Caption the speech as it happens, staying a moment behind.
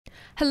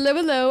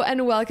Hello,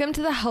 and welcome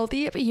to the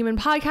Healthy but Human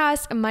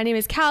podcast. My name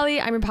is Callie.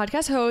 I'm your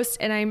podcast host,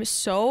 and I'm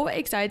so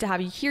excited to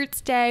have you here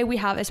today. We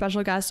have a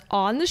special guest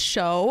on the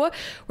show.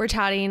 We're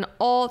chatting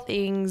all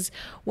things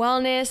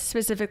wellness,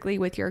 specifically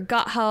with your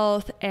gut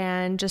health,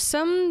 and just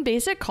some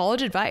basic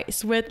college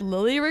advice with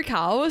Lilly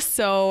Rakow.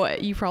 So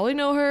you probably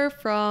know her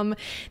from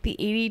the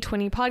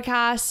 80/20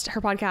 podcast.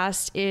 Her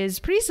podcast is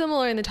pretty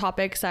similar in the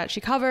topics that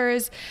she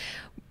covers.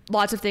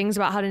 Lots of things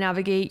about how to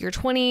navigate your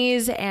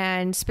 20s,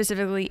 and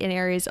specifically in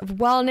areas of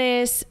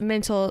wellness,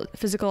 mental,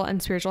 physical,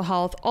 and spiritual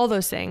health, all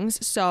those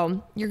things.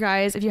 So you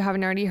guys, if you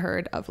haven't already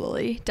heard of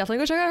Lilly, definitely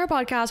go check out her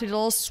podcast. We did a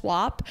little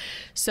swap,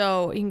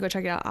 so you can go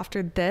check it out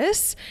after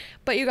this.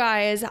 But you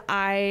guys,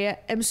 I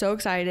am so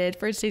excited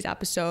for today's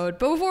episode.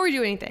 But before we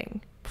do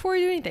anything,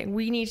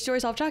 we need to do our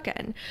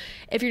self-check-in.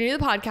 If you're new to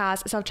the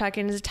podcast, a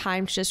self-check-in is a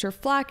time to just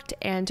reflect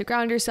and to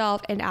ground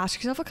yourself and ask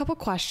yourself a couple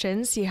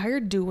questions, see how you're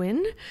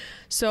doing.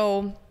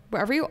 So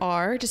wherever you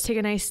are, just take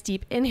a nice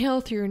deep inhale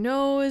through your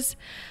nose,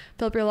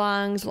 fill up your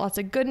lungs, lots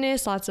of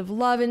goodness, lots of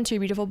love into your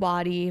beautiful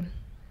body.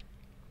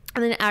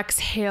 And then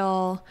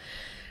exhale,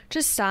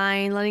 just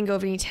sighing, letting go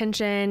of any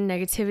tension,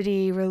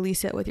 negativity,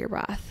 release it with your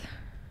breath.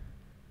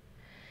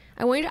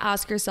 I want you to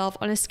ask yourself,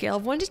 on a scale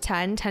of 1 to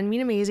 10, 10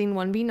 being amazing,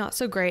 1 being not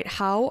so great,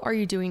 how are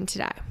you doing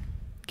today?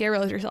 Get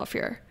real with yourself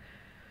here.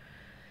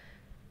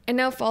 And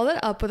now follow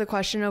that up with a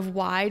question of,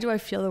 why do I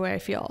feel the way I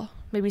feel?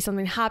 Maybe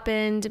something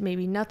happened,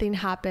 maybe nothing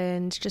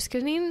happened. Just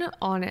getting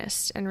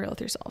honest and real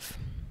with yourself.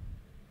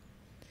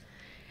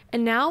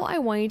 And now I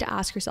want you to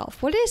ask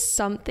yourself, what is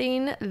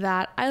something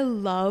that I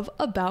love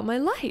about my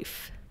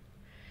life?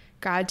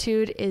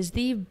 Gratitude is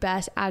the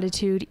best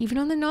attitude, even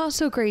on the not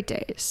so great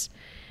days.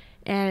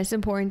 And it's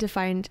important to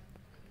find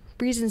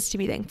reasons to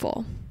be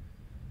thankful.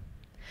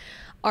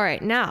 All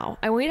right, now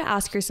I want you to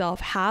ask yourself,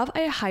 have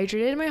I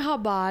hydrated my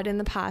hot bod in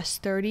the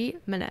past 30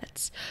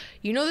 minutes?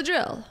 You know the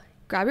drill.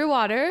 Grab your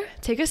water,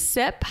 take a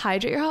sip,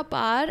 hydrate your hot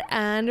bod,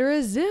 and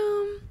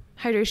resume.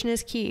 Hydration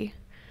is key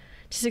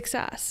to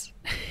success,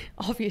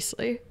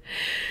 obviously.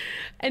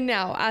 And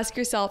now ask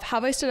yourself,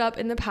 have I stood up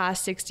in the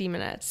past 60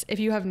 minutes? If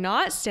you have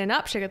not, stand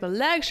up, shake out the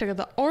legs, shake out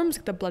the arms,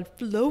 get the blood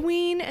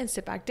flowing, and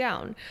sit back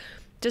down.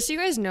 Just so you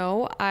guys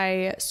know,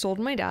 I sold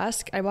my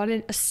desk. I bought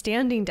a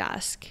standing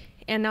desk,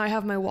 and now I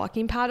have my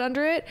walking pad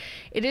under it.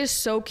 It is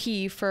so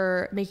key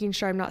for making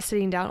sure I'm not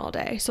sitting down all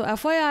day. So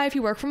FYI, if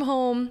you work from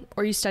home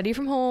or you study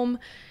from home,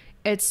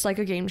 it's like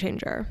a game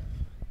changer.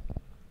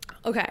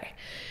 Okay,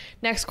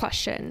 next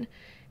question.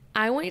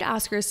 I want you to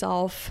ask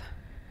yourself,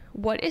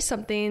 what is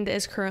something that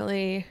is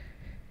currently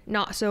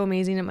not so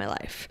amazing in my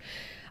life?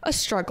 A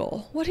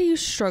struggle. What are you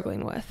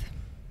struggling with?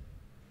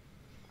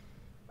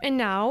 And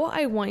now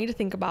I want you to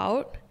think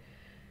about,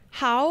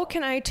 how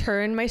can I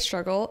turn my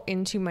struggle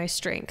into my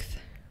strength?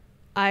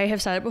 I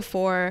have said it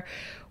before,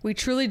 we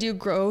truly do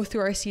grow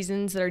through our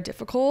seasons that are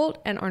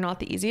difficult and are not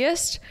the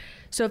easiest.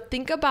 So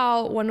think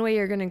about one way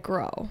you're going to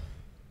grow.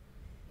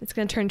 It's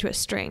going to turn to a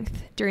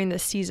strength during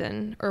this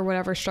season or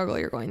whatever struggle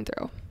you're going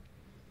through.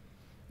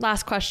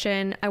 Last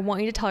question, I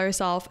want you to tell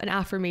yourself an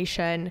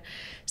affirmation,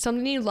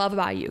 something you love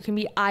about you. It can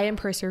be, I am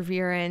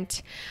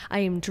perseverant, I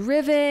am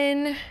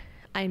driven,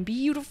 I'm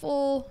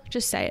beautiful.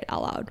 Just say it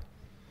out loud.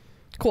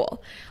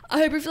 Cool. I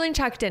hope you're feeling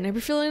checked in. I hope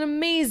you're feeling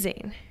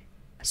amazing.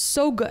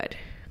 So good.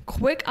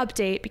 Quick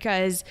update,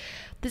 because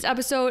this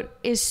episode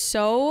is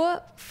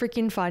so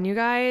freaking fun, you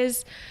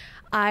guys.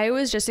 I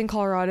was just in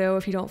Colorado.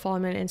 If you don't follow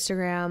me on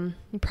Instagram,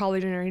 you probably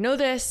don't already know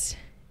this.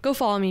 Go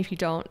follow me if you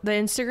don't. The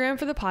Instagram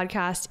for the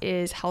podcast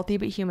is Healthy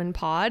But Human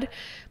Pod.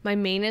 My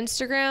main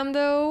Instagram,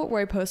 though,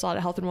 where I post a lot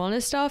of health and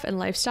wellness stuff and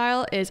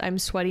lifestyle, is I'm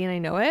Sweaty and I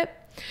Know It.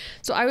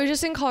 So I was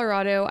just in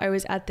Colorado. I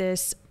was at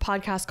this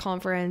podcast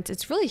conference.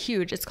 It's really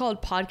huge. It's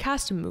called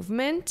Podcast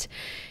Movement.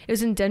 It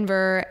was in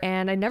Denver,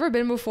 and I'd never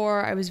been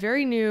before. I was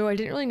very new. I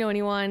didn't really know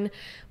anyone,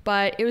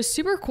 but it was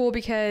super cool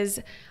because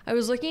I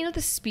was looking at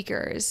the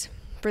speakers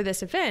for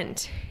this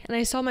event, and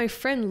I saw my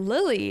friend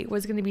Lilly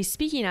was going to be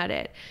speaking at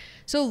it.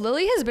 So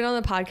Lilly has been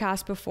on the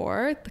podcast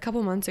before a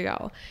couple months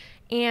ago,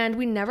 and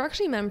we never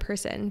actually met in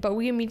person, but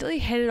we immediately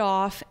hit it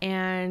off,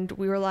 and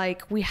we were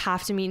like, we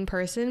have to meet in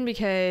person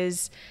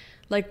because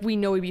we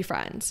know we'd be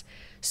friends.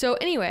 So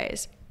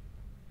anyways,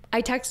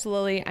 I text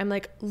Lilly. I'm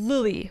like,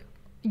 Lilly,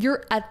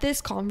 you're at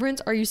this conference.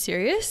 Are you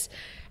serious?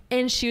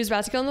 And she was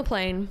about to get on the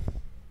plane.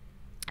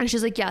 And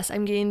she's like, yes,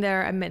 I'm getting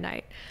there at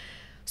midnight.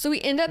 So we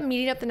end up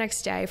meeting up the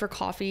next day for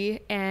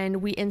coffee.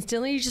 And we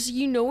instantly just,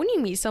 when you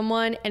meet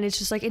someone and it's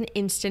just like an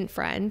instant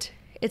friend.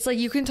 It's like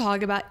you can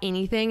talk about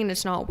anything and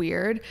it's not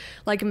weird.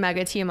 Like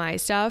mega TMI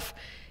stuff.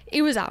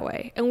 It was that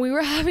way. And we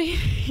were having,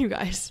 you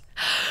guys,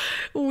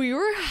 we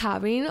were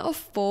having a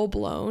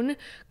full-blown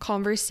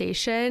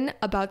conversation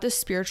about the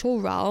spiritual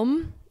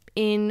realm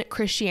in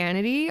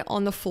Christianity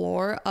on the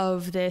floor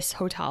of this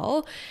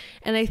hotel.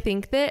 And I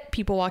think that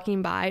people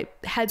walking by,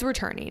 heads were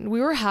turning. We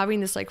were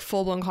having this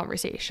full-blown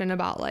conversation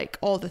about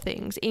all the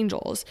things,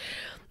 angels,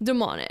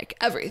 demonic,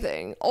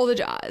 everything, all the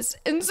jazz.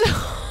 And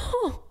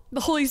so the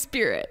Holy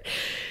Spirit.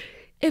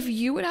 If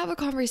you would have a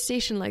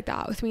conversation like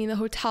that with me in the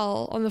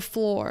hotel, on the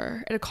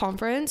floor, at a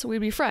conference, we'd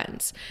be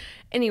friends.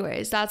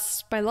 Anyways,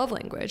 that's my love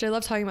language. I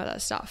love talking about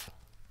that stuff.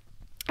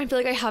 I feel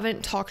like I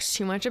haven't talked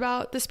too much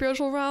about the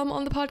spiritual realm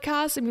on the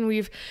podcast. I mean,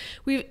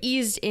 we've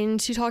eased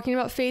into talking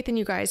about faith, and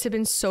you guys have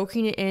been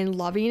soaking it in,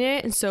 loving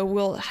it. And so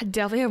we'll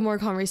definitely have more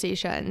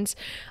conversations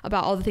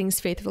about all the things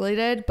faith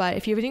related. But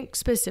if you have any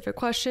specific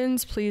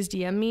questions, please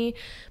DM me,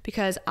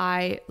 because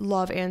I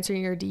love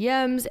answering your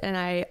DMs, and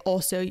I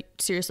also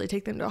seriously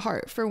take them to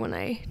heart for when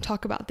I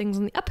talk about things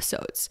on the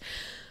episodes.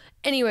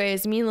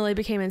 Anyways, me and Lily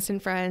became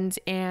instant friends,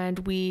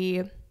 and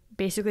we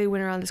basically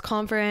went around this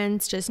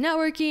conference just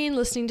networking,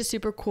 listening to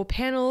super cool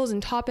panels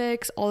and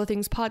topics, all the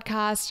things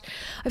podcast.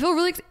 I feel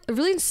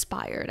really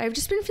inspired. I've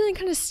just been feeling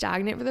kind of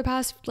stagnant for the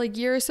past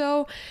year or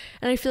so,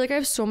 and I feel like I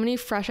have so many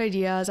fresh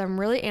ideas. I'm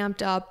really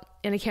amped up,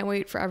 and I can't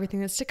wait for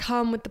everything that's to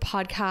come with the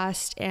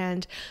podcast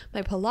and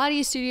my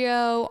Pilates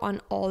studio,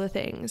 on all the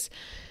things.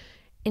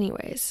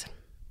 Anyways,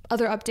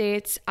 other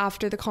updates: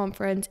 after the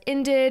conference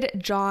ended,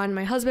 John,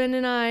 my husband,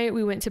 and I,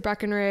 we went to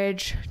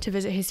Breckenridge to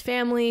visit his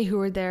family, who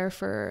were there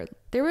for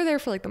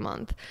the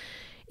month.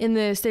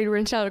 They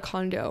rented out a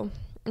condo.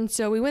 And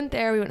so we went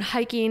there, we went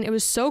hiking. It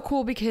was so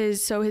cool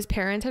because his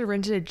parents had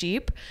rented a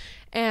Jeep,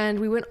 and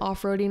we went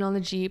off-roading on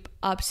the Jeep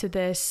up to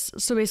this.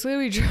 So basically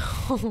we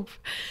drove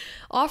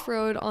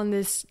off-road on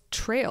this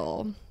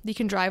trail you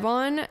can drive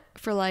on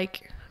for I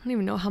don't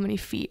even know how many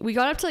feet. We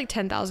got up to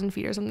 10,000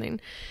 feet or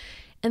something.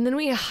 And then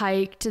we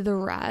hiked the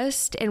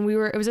rest, and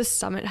it was a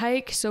summit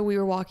hike. So we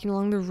were walking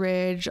along the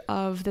ridge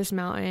of this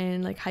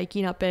mountain,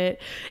 hiking up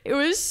it. It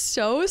was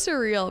so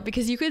surreal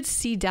because you could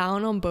see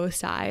down on both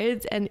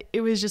sides, and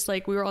it was just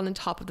we were on the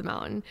top of the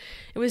mountain.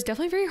 It was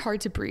definitely very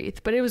hard to breathe,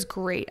 but it was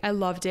great. I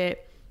loved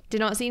it. Did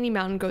not see any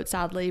mountain goats,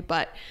 sadly,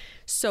 but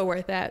so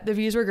worth it. The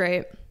views were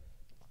great.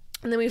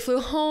 And then we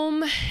flew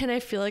home, and I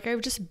feel like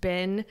I've just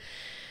been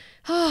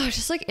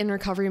just in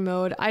recovery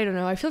mode. I don't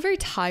know. I feel very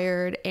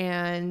tired,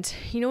 and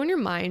when your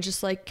mind's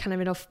just kind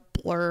of in a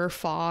blur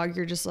fog,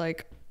 you're just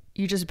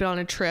you just been on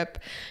a trip,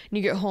 and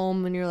you get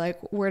home and you're like,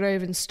 where do I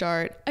even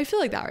start? I feel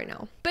like that right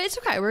now, but it's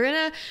okay.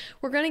 We're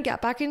gonna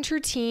get back into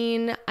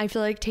routine. I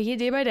feel like taking it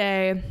day by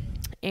day,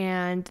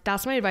 and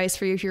that's my advice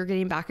for you. If you're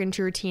getting back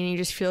into routine and you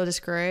just feel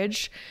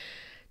discouraged,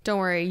 don't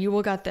worry, you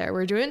will get there.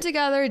 We're doing it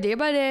together, day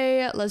by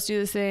day. Let's do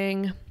this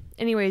thing.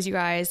 Anyways, you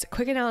guys,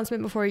 quick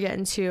announcement before we get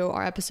into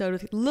our episode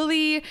with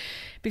Lily,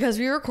 because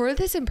we recorded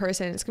this in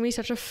person. It's gonna be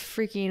such a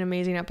freaking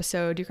amazing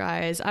episode, you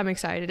guys. I'm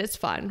excited. It's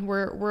fun.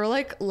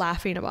 We're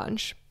laughing a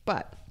bunch.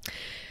 But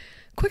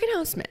quick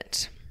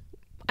announcement: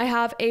 I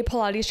have a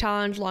Pilates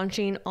challenge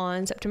launching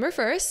on September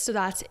 1st, so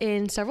that's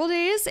in several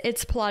days.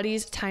 It's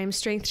Pilates Time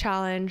Strength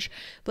Challenge,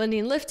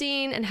 blending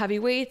lifting and heavy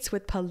weights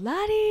with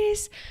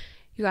Pilates.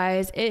 You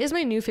guys, it is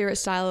my new favorite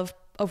style of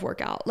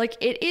workout.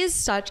 It is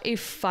such a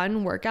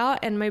fun workout,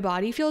 and my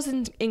body feels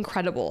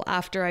incredible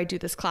after I do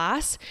this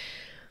class.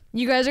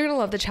 You guys are gonna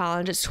love the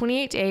challenge. It's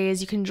 28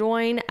 days. You can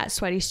join at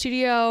Sweaty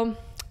Studio,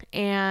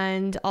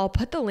 and I'll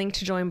put the link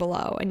to join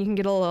below, and you can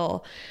get a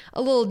little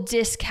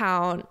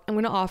discount. I'm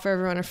gonna offer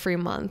everyone a free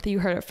month. You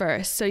heard it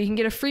first. So you can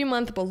get a free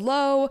month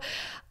below.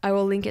 I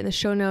will link it in the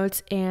show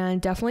notes,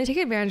 and definitely take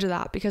advantage of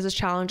that, because this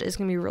challenge is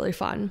gonna be really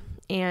fun,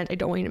 and I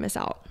don't want you to miss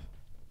out.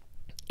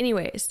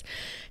 Anyways,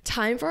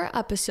 time for our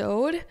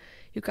episode.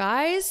 You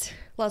guys,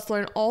 let's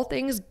learn all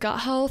things gut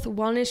health,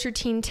 wellness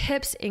routine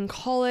tips in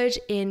college,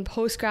 in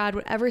post-grad,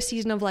 whatever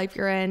season of life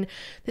you're in.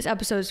 This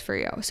episode is for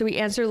you. So we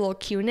answer a little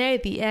Q&A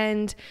at the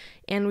end,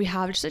 and we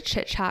have just a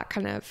chit-chat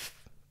kind of,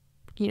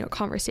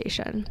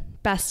 conversation,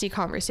 bestie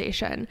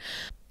conversation.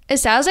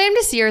 As sad as I am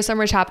to see our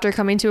summer chapter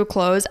coming to a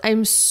close,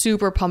 I'm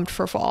super pumped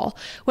for fall.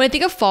 When I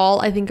think of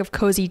fall, I think of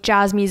cozy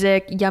jazz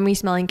music, yummy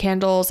smelling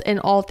candles, and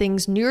all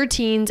things new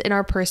routines in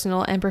our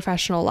personal and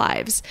professional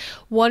lives.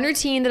 One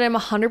routine that I'm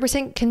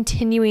 100%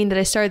 continuing that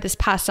I started this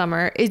past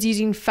summer is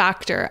using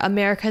Factor,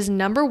 America's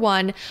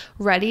 #1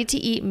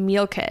 ready-to-eat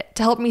meal kit,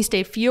 to help me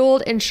stay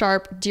fueled and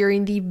sharp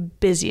during the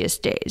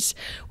busiest days.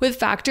 With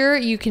Factor,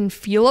 you can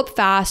fuel up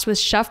fast with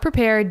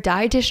chef-prepared,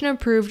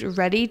 dietitian-approved,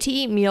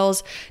 ready-to-eat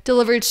meals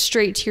delivered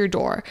straight to your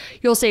door.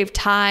 You'll save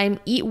time,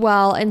 eat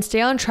well, and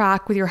stay on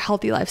track with your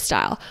healthy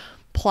lifestyle.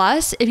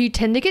 Plus, if you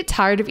tend to get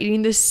tired of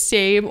eating the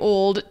same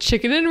old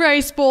chicken and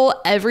rice bowl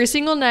every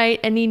single night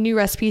and need new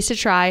recipes to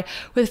try,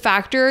 with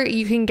Factor,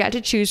 you can get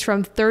to choose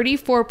from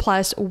 34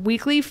 plus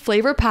weekly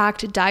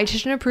flavor-packed,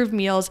 dietitian-approved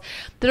meals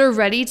that are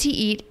ready to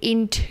eat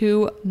in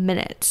 2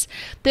 minutes.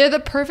 They're the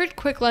perfect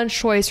quick lunch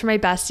choice for my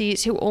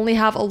besties who only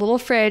have a little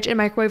fridge and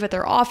microwave at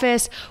their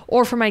office,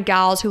 or for my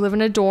gals who live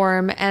in a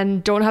dorm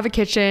and don't have a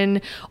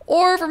kitchen,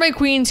 or for my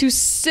queens who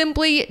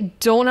simply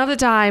don't have the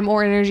time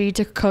or energy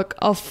to cook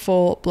a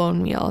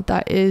full-blown meal.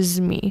 That is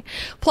me.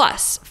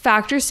 Plus,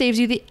 Factor saves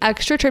you the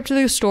extra trip to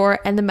the store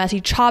and the messy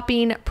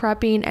chopping,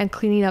 prepping, and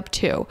cleaning up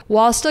too,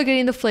 while still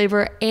getting the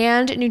flavor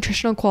and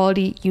nutritional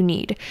quality you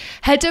need.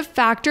 Head to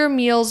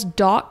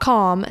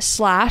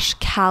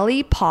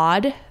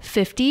factormeals.com/CaliPod,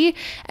 50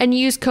 and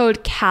use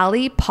code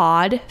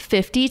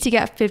CALIPOD50 to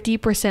get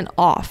 50%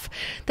 off.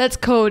 That's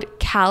code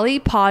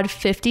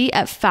CALIPOD50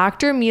 at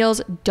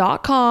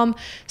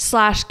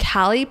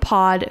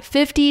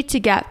factormeals.com/CALIPOD50 to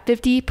get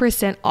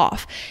 50%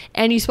 off.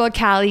 And you spell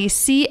Cali,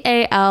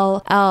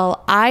 CALLIE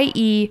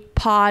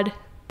pod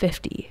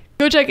 50.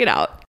 Go check it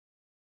out.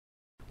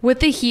 With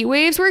the heat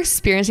waves we're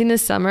experiencing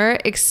this summer,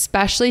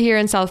 especially here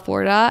in South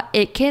Florida,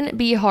 it can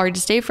be hard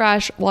to stay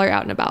fresh while you're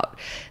out and about.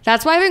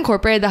 That's why I've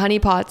incorporated the Honey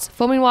Pot's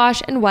foaming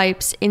wash and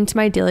wipes into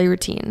my daily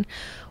routine.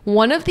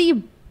 One of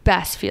the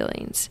best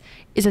feelings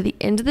is at the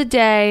end of the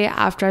day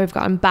after I've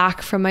gotten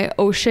back from my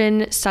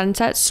ocean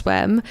sunset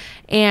swim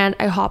and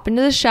I hop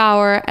into the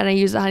shower and I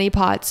use the Honey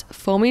Pot's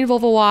foaming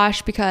vulva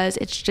wash because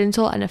it's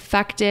gentle and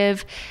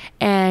effective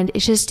and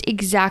it's just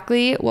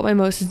exactly what my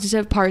most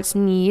sensitive parts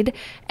need,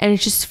 and it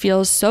just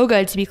feels so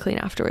good to be clean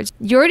afterwards.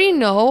 You already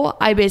know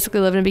I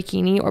basically live in a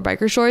bikini or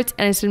biker shorts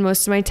and I spend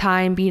most of my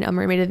time being a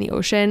mermaid in the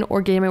ocean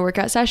or getting my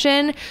workout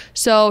session.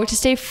 So to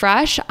stay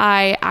fresh,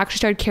 I actually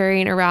started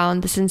carrying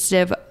around the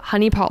sensitive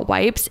Honey Pot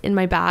wipes in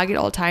my bag at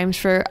all times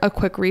for a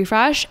quick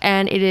refresh,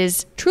 and it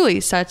is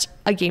truly such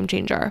a game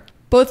changer.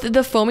 Both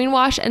the foaming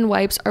wash and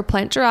wipes are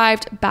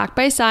plant-derived, backed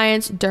by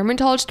science,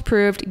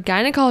 dermatologist-approved,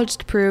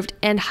 gynecologist-approved,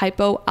 and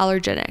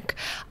hypoallergenic.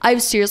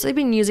 I've seriously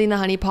been using the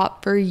Honey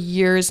Pot for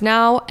years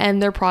now,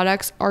 and their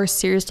products are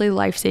seriously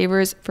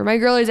lifesavers for my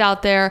girlies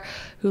out there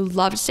who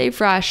love to stay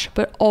fresh,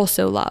 but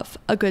also love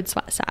a good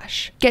sweat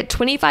sash. Get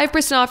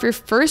 25% off your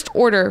first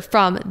order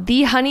from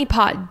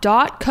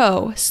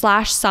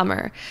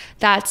thehoneypot.co/summer.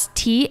 That's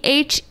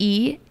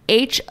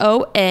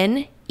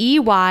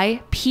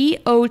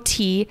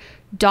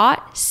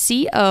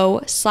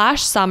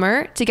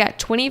thehoneypot.co/summer to get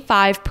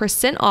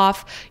 25%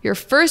 off your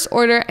first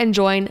order and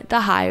join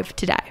the Hive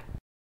today.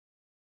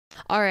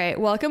 All right,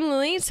 welcome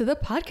Lily to the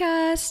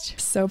podcast.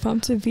 So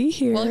pumped to be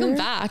here. Welcome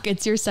back.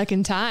 It's your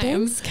second time.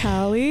 Thanks,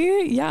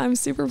 Callie. Yeah, I'm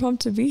super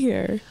pumped to be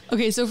here.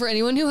 Okay, so for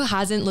anyone who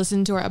hasn't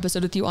listened to our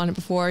episode with you on it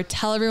before,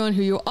 tell everyone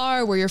who you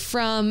are, where you're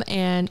from,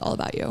 and all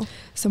about you.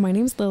 So my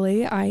name's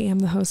Lily. I am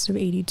the host of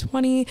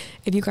 80/20.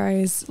 If you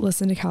guys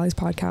listen to Callie's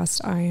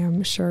podcast, I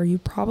am sure you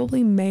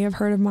probably may have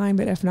heard of mine,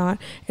 but if not,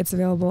 it's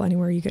available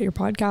anywhere you get your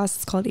podcasts.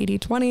 It's called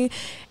 80/20,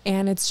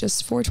 and it's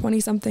just for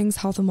 20-somethings,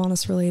 health and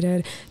wellness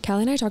related.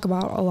 Callie and I talk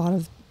about a lot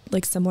of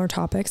like similar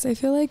topics, I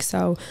feel like,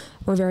 so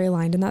we're very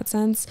aligned in that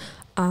sense.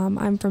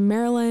 I'm from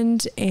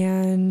Maryland,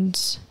 and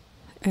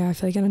yeah, I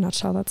feel like in a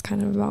nutshell, that's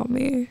kind of about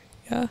me.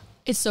 Yeah.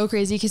 It's so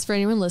crazy because for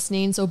anyone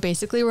listening, so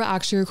basically we're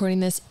actually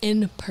recording this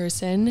in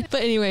person.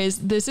 But anyways,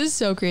 this is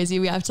so crazy.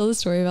 We have to tell the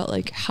story about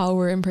like how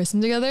we're in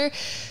person together.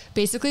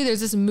 Basically,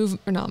 there's this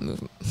movement.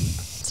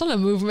 It's not a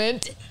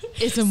movement.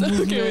 It's a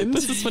movement. Okay,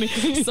 this is funny.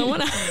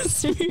 Someone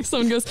asked me,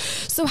 someone goes,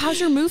 so how's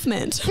your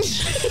movement?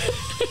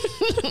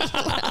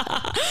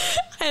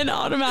 And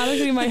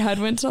automatically my head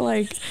went to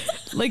like,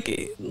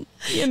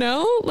 you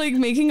know, like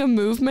making a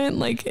movement,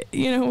 like,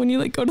 you know, when you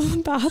like go to the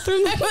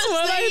bathroom. That's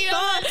what I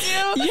thought.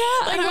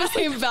 Yeah. Like I was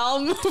my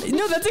bowel movement.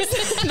 No, that's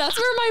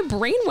where my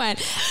brain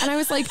went. And I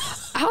was like,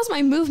 how's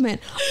my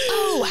movement?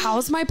 Oh,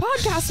 how's my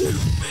podcast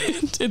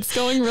movement? It's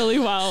going really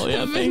well.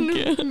 Yeah, thank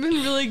you. I've been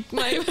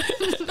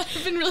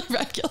really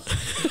regular.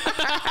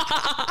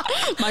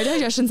 My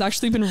digestion's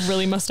actually been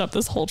really messed up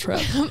this whole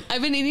trip.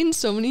 I've been eating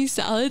so many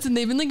salads and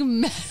they've been like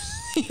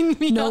messing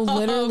me up.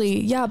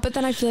 Literally. Yeah. But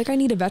then I feel like I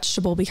need a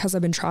vegetable because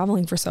I've been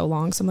traveling for so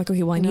long. So I'm like,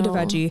 okay, well, I need a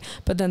veggie,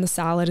 but then the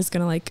salad is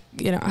going to like,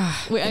 you know.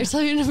 Wait, I'll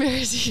tell you an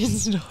embarrassing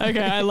story.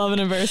 Okay. I love an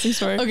embarrassing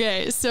story.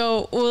 Okay.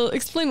 So we'll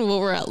explain what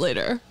we're at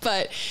later.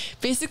 But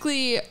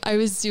basically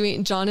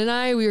John and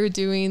I, we were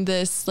doing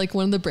this, like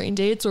one of the brain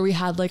dates where we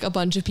had like a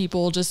bunch of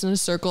people just in a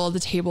circle at the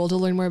table to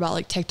learn more about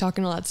like TikTok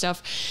and all that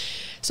stuff.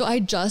 So I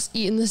just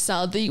eaten the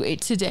salad that you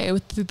ate today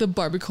with the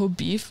barbecue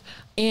beef,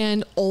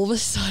 and all of a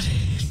sudden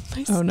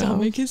my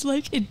stomach is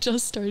like, it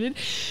just started.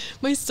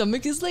 My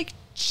stomach is like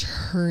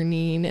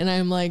churning and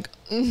I'm like,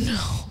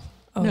 no.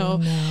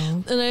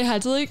 And I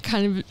had to like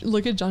kind of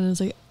look at John and I was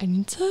like, I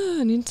need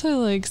to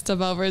like step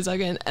out for a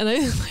second. And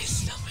my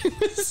stomach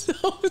was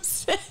so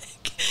sick.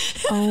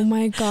 Oh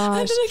my gosh.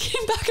 And then I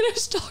came back and I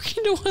was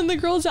talking to one of the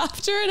girls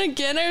after, and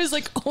again I was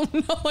like, oh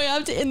no, I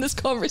have to end this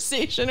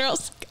conversation or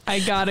else I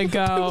gotta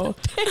go.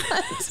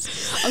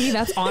 Okay,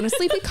 that's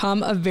honestly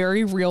become a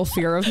very real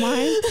fear of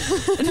mine.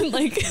 And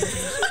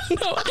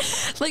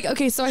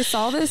okay, so I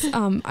saw this,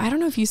 I don't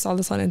know if you saw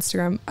this on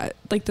Instagram,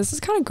 like this is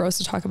kind of gross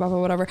to talk about, but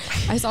whatever.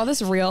 I saw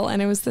this reel and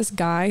it was this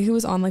guy who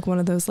was on like one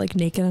of those like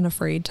Naked and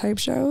Afraid type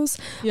shows.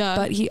 Yeah.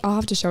 But I'll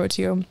have to show it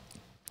to you.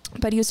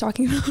 But he was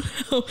talking about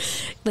how,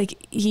 like,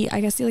 I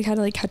guess he like had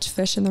to like catch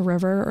fish in the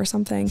river or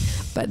something.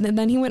 But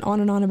then he went on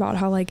and on about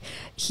how like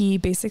he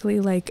basically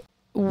like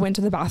went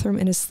to the bathroom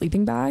in his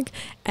sleeping bag,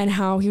 and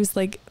how he was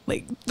like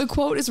the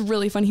quote is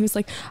really fun. He was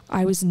like,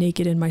 I was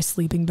naked in my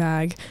sleeping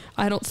bag.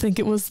 I don't think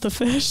it was the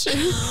fish.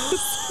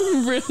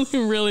 Really,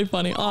 really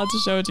funny. I'll have to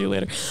show it to you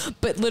later.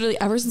 But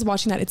literally ever since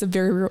watching that, it's a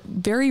very,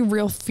 very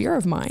real fear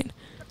of mine.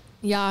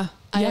 Yeah.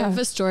 I have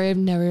a story I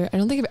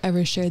don't think I've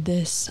ever shared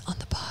this on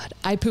the pod.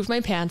 I pooped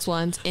my pants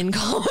once in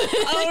college.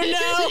 Oh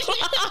no.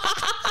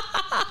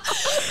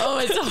 Oh,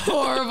 it's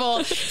horrible.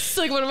 It's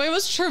like one of my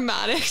most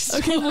traumatic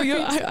stories. Okay,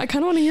 well, I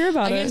kind of want to hear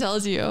about it. I can tell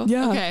it to you.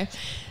 Yeah. Okay.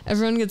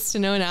 Everyone gets to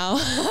know now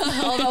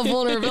all about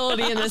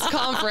vulnerability in this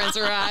conference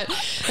we're at.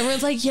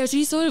 Everyone's like, you have to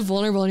be so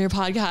vulnerable in your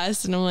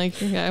podcast. And I'm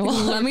like, okay, well,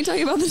 let me tell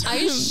you about this.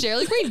 I share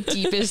like my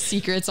deepest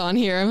secrets on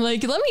here. I'm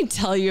like, let me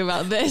tell you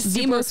about this.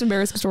 The most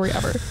embarrassing story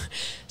ever.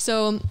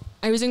 So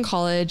I was in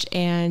college,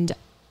 and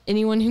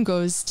anyone who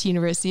goes to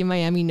University of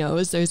Miami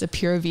knows there's a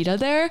Pura Vida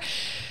there.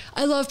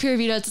 I love Pura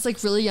Vida. It's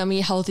like really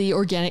yummy, healthy,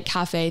 organic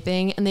cafe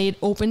thing. And they had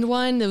opened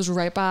one that was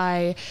right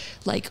by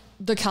like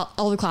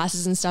all the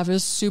classes and stuff. It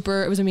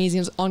was amazing.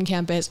 It was on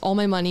campus. All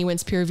my money went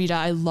to Pura Vida.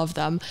 I love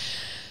them.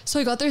 So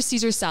I got their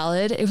Caesar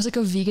salad. It was like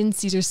a vegan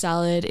Caesar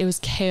salad. It was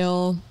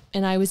kale,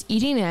 and I was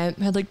eating it.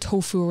 I had like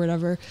tofu or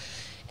whatever.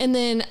 And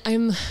then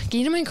I'm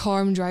getting in my car,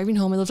 I'm driving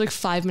home. I lived like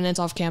 5 minutes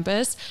off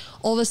campus.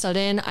 All of a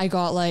sudden I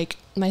got like,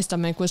 my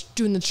stomach was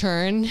doing the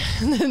churn,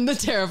 the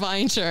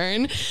terrifying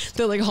churn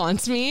that like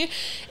haunts me.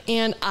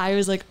 And I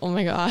was like, oh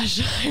my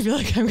gosh, I feel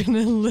like I'm going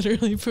to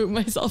literally poop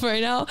myself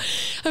right now.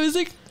 I was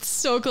like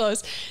so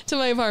close to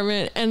my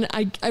apartment, and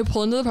I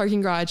pulled into the parking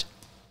garage.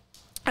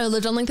 I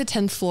lived on like the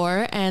 10th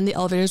floor, and the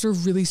elevators were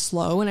really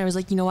slow. And I was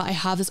like, you know what? I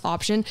have this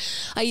option.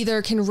 I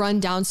either can run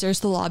downstairs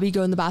to the lobby,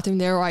 go in the bathroom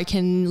there, or I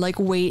can like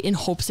wait in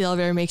hopes the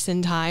elevator makes it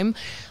in time.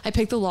 I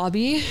picked the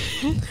lobby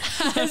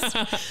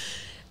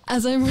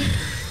as I'm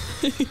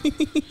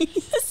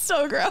it's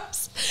so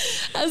gross.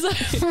 As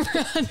I'm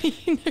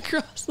running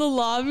across the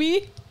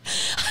lobby,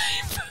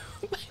 I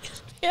pooped my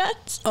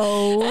pants.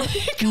 Oh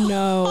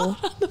no.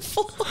 On the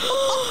floor.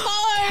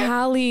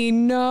 Callie,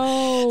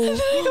 no. And then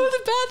I go to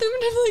the bathroom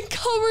and I'm like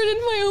covered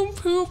in my own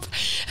poop.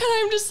 And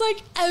I'm just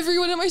like,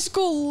 everyone at my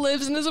school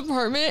lives in this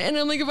apartment. And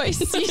I'm like, if I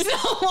see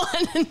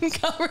someone and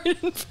covered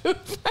in poop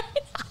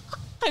right now,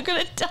 I'm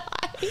gonna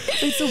die.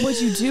 Wait, so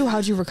what'd you do?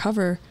 How'd you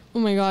recover? Oh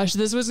my gosh,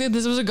 this was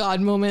a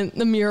God moment,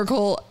 the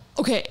miracle.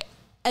 Okay,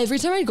 every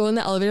time I'd go in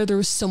the elevator, there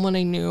was someone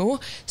I knew.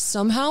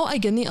 Somehow I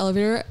get in the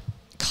elevator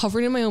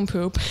covered in my own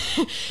poop.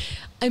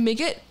 I make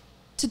it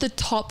to the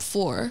top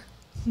floor.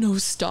 No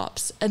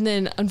stops. And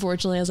then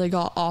unfortunately, as I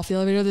got off the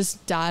elevator, this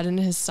dad and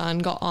his son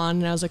got on,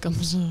 and I was like, I'm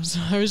so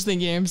sorry. I was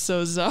thinking, I'm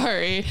so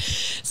sorry.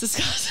 It's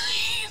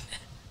disgusting.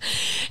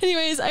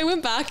 Anyways, I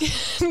went back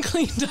and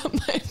cleaned up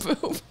my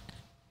poop.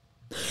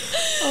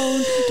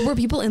 Oh, were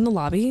people in the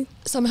lobby?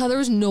 Somehow there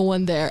was no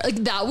one there. Like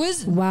that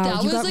was you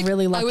got like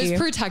really lucky. I was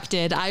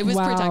protected. I was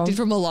protected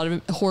from a lot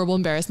of horrible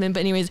embarrassment. But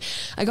anyways,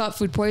 I got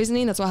food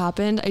poisoning. That's what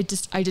happened.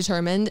 I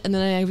determined, and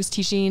then I was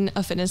teaching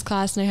a fitness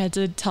class, and I had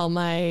to tell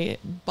my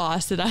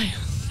boss that I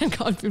had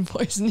got food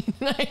poisoning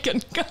and I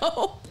couldn't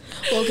go.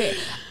 Well, okay,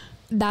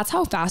 that's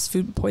how fast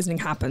food poisoning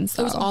happens,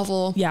 though. It was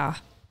awful. Yeah.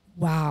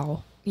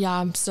 Wow.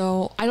 Yeah.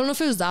 So I don't know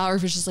if it was that or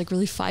if it's just like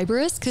really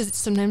fibrous, because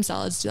sometimes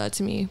salads do that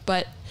to me,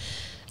 but.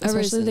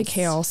 Especially the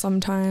kale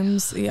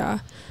sometimes.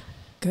 Yeah.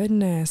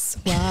 Goodness.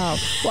 Wow.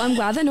 Well, I'm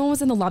glad that no one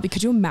was in the lobby.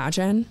 Could you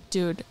imagine?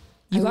 Dude,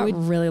 you got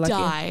really lucky.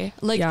 Die.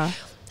 Like, yeah.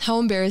 How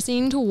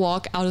embarrassing to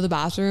walk out of the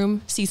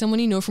bathroom, see someone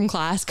you know from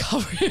class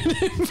covered in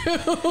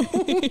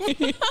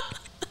poop.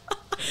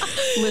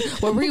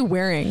 What were you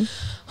wearing?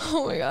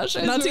 Oh my gosh.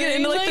 Not to get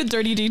into like the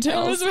dirty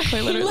details. I was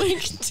wearing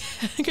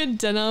like a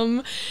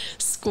denim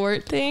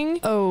skirt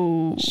thing.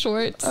 Oh.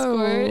 Short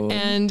skirt.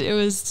 And it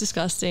was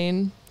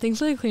disgusting.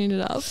 Thankfully I cleaned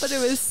it up, but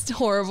it was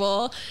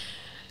horrible.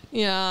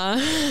 Yeah.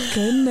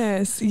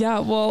 Goodness. Yeah.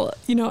 Well,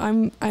 you know,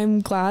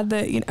 I'm glad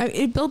that, you know,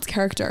 it builds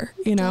character,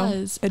 you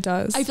know. It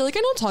does. I feel like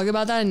I don't talk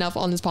about that enough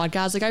on this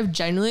podcast. Like I've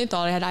genuinely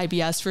thought I had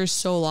IBS for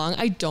so long.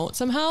 I don't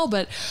somehow,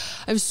 but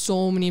I have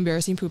so many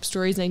embarrassing poop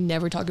stories and I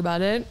never talk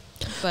about it.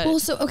 But well,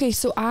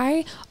 so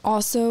I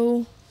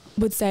also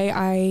would say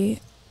I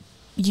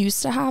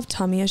used to have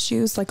tummy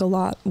issues like a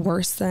lot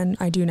worse than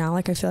I do now.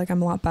 Like I feel like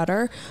I'm a lot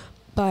better,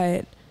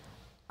 but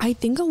I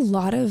think a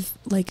lot of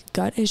like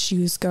gut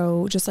issues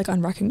go just like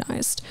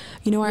unrecognized,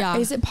 you know.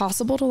 Is it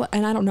possible to,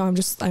 and I don't know,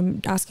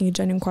 I'm asking a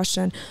genuine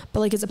question,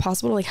 but like, is it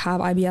possible to like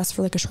have IBS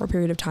for like a short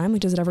period of time?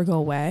 Like, does it ever go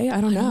away? I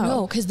don't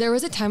know. Cause there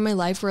was a time in my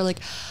life where like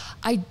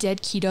I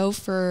did keto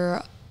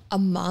for a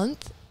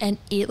month and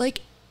it like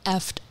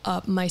effed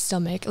up my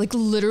stomach. Like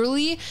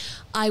literally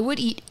I would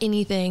eat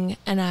anything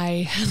and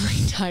I had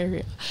like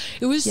diarrhea.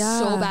 It was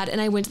so bad.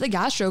 And I went to the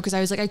gastro because I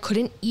was like, I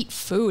couldn't eat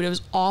food. It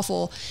was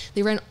awful.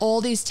 They ran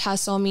all these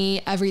tests on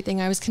me,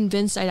 everything. I was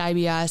convinced I had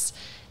IBS.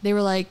 They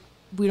were like,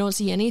 we don't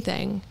see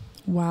anything.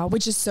 Wow.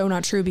 Which is so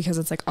not true, because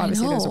it's like,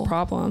 obviously there's a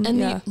problem.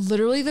 And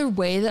literally the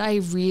way that I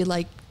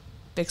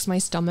fix my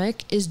stomach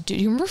is, do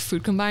you remember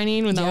food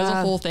combining when that was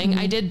a whole thing? Mm-hmm.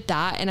 I did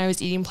that and I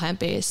was eating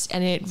plant-based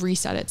and it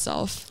reset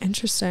itself.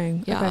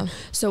 Interesting. Yeah. Okay.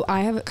 So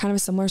I have kind of a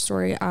similar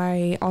story.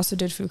 I also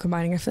did food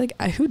combining. I feel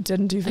like who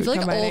didn't do food combining?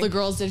 I feel like all the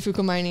girls did food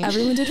combining.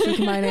 Everyone did food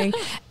combining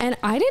and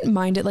I didn't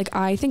mind it. Like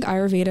I think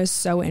Ayurveda is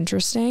so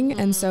interesting. Mm-hmm.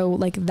 And so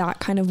like that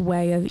kind of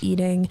way of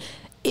eating,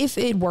 if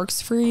it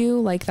works for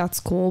you, like that's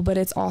cool. But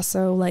it's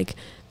also like,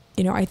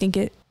 you know, I think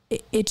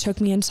it took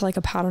me into like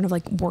a pattern of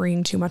like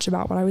worrying too much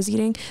about what I was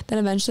eating. Then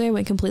eventually I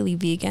went completely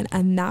vegan,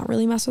 and that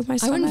really messed with my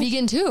stomach. I went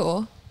vegan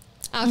too.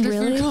 After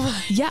food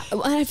coma. Yeah.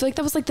 And I feel like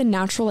that was like the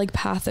natural like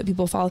path that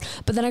people followed.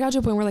 But then I got to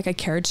a point where like I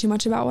cared too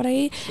much about what I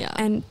ate. Yeah.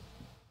 And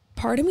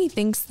part of me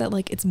thinks that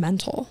like it's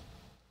mental.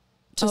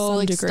 To some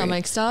like degree.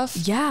 stomach stuff.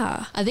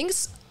 Yeah. I think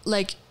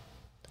like,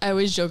 I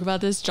always joke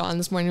about this. John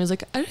this morning was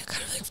like, I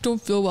kind of like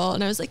don't feel well.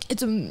 And I was like,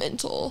 it's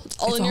it's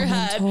all in your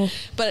head.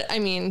 But I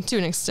mean, to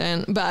an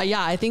extent. But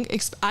yeah, I think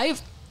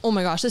oh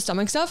my gosh, the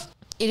stomach stuff,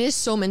 it is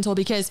so mental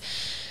because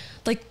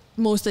like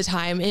most of the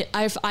time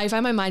I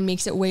find my mind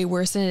makes it way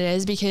worse than it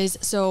is because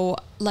so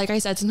like I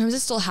said, sometimes it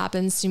still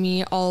happens to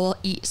me. I'll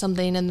eat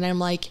something and then I'm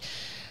like,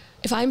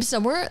 if I'm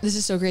somewhere, this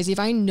is so crazy. If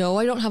I know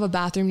I don't have a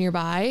bathroom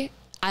nearby,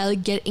 I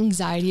like get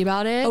anxiety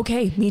about it.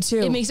 Okay, me too.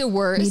 It makes it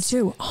worse. Me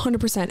too,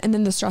 100%. And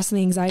then the stress and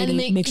the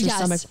anxiety makes your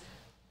stomach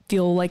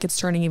feel like it's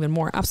turning even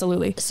more.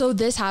 Absolutely. So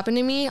this happened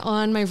to me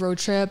on my road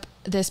trip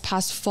this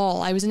past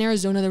fall. I was in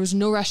Arizona. There was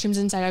no restrooms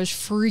inside. I was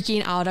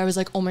freaking out. I was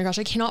like, oh my gosh,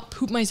 I cannot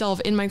poop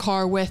myself in my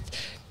car with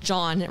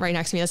John right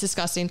next to me. That's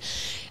disgusting.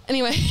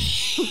 Anyway,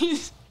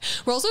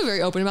 we're also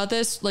very open about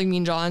this, like me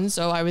and John.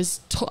 So I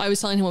was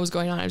telling him what was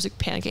going on. I was like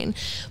panicking,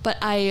 but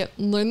I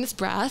learned this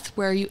breath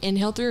where you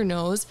inhale through your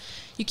nose,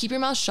 you keep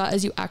your mouth shut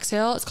as you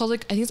exhale. It's called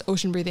like, I think it's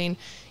ocean breathing.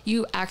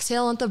 You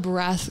exhale and let the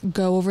breath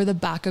go over the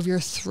back of your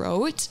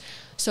throat.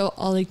 So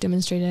I'll like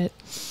demonstrate it.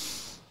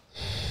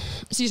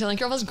 So you sound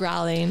like you're almost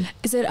growling.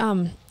 Is it,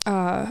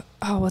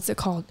 what's it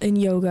called? In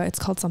yoga, it's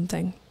called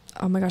something.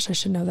 Oh my gosh, I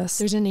should know this.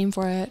 There's a name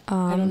for it.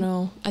 I don't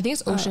know. I think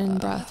it's ocean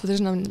breath, but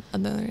there's no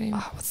another name.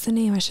 What's the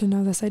name? I should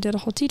know this. I did a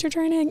whole teacher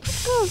training.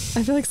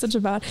 I feel like such a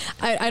bad,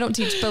 I don't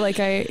teach, but like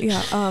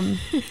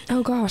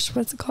oh gosh,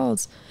 what's it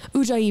called?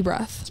 Ujjayi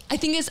breath. I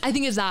think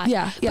it's that.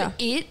 Yeah. But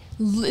it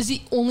is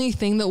the only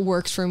thing that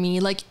works for me.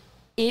 Like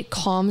it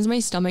calms my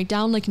stomach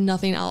down like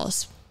nothing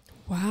else.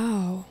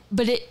 Wow.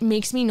 But it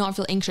makes me not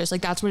feel anxious.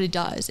 Like that's what it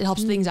does. It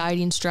helps with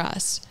anxiety and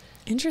stress.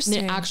 Interesting.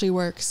 And it actually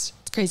works.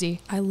 It's crazy.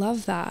 I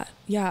love that.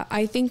 Yeah.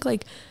 I think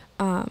like,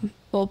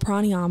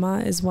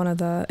 pranayama is one of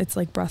the, it's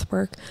like breath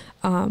work,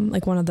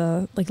 like one of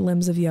the like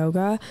limbs of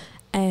yoga.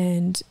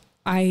 And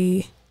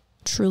I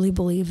truly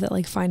believe that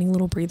like finding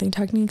little breathing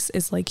techniques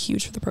is like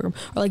huge for the program,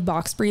 or like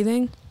box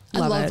breathing. I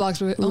love box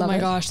breathing. Oh my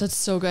gosh, that's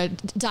so good.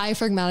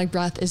 Diaphragmatic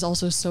breath is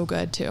also so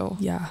good too.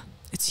 Yeah,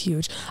 it's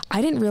huge.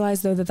 I didn't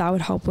realize though that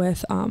would help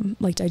with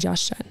like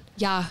digestion.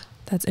 Yeah.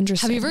 That's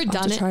interesting. Have you ever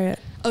done it? Try it.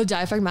 Oh,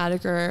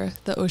 diaphragmatic or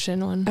the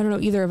ocean one? I don't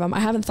know either of them. I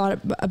haven't thought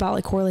about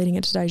like correlating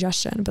it to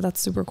digestion, but that's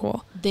super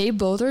cool. They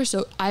both are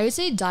so, I would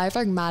say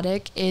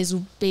diaphragmatic is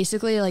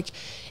basically like,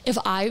 if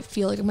I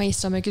feel like my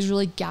stomach is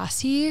really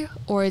gassy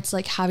or it's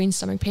like having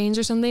stomach pains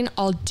or something,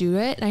 I'll do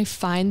it. And I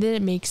find that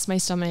it makes my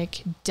stomach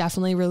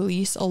definitely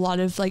release a lot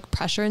of like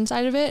pressure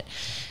inside of it.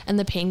 And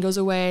the pain goes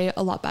away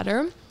a lot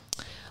better.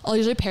 I'll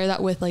usually pair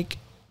that with like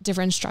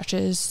different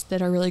stretches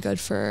that are really good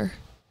for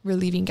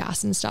relieving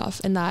gas and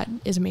stuff, and that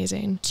is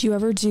amazing. Do you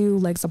ever do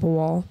legs up a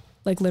wall?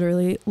 Like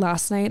literally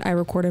last night I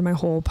recorded my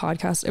whole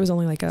podcast. It was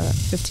only like a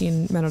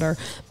 15-minute,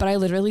 but I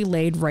literally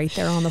laid right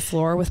there on the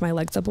floor with my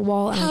legs up a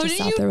wall, and I just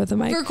sat there with the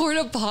mic. Record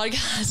a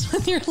podcast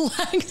with your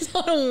legs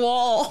on a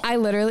wall?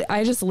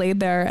 I just laid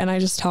there and I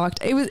just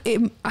talked. I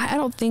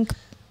don't think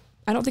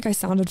I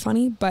sounded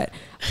funny, but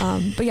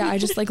yeah, I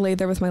just like laid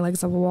there with my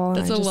legs up a wall.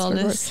 That's and a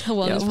wellness hack.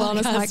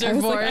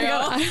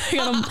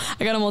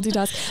 I got a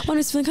multitask. Well, I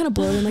was feeling kind of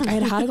bloated. Like I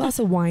had a glass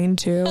of wine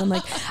too, and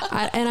like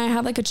I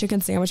had like a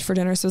chicken sandwich for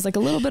dinner. So it was like a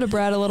little bit of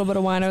bread, a little bit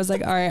of wine. I was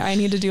like, all right, I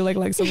need to do like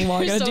legs up a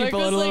wall. I gotta deep a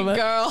little bit.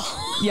 Girl,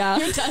 yeah,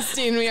 you're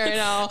testing me right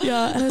now.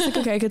 Yeah, and I was like,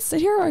 okay, I could sit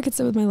here or I could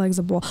sit with my legs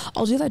up a wall.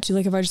 I'll do that too.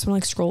 Like if I just want to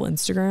like scroll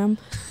Instagram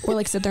or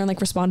like sit there and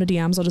like respond to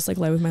DMs, I'll just like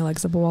lay with my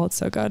legs up a wall. It's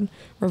so good.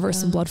 Reverse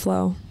some blood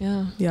flow.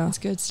 Yeah, it's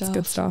good stuff. It's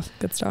good stuff.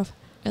 Good stuff.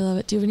 I love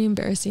it. Do you have any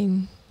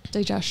embarrassing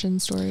digestion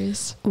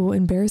stories? Oh,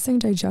 embarrassing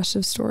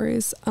digestive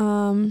stories.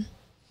 One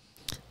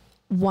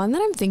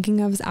that I'm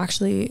thinking of is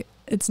actually,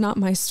 it's not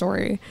my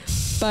story,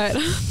 but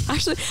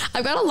actually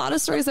I've got a lot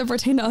of stories that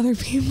pertain to other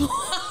people.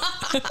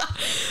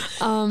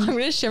 I'm going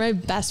to share my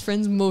best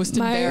friend's most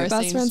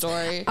embarrassing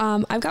story.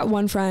 I've got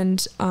one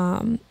friend,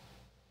 and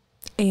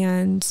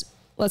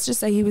let's just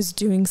say he was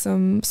doing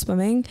some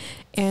swimming,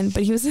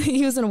 but he was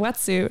in a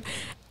wetsuit,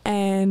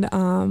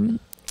 and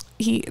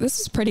this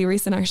was pretty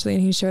recent actually,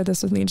 and he shared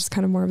this with me, just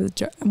kind of more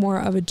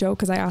of a joke,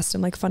 because I asked him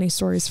like funny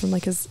stories from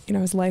like his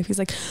life. He's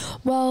like,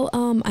 well,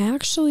 I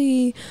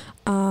actually,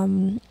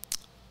 the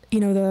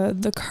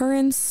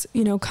currents,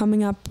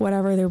 coming up,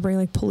 whatever, they were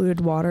bringing like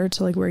polluted water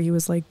to like where he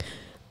was like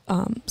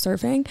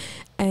surfing,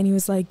 and he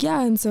was like,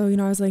 yeah, and so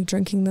I was like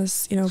drinking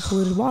this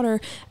polluted water,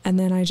 and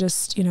then I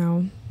just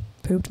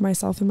pooped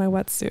myself in my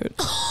wetsuit.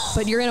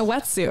 But you're in a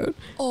wetsuit,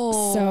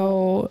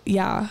 so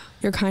yeah,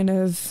 you're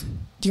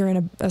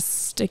in a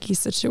sticky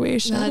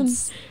situation.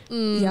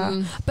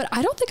 Yeah. But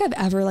I don't think I've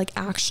ever like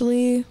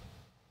actually,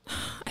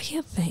 I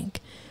can't think.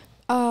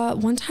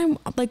 One time,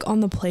 like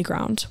on the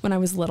playground when I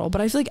was little, but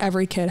I feel like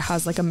every kid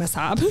has like a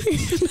mishap.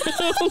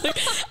 Like,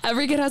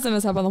 every kid has a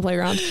mishap on the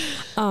playground.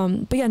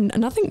 But yeah,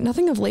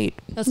 nothing of late.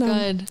 That's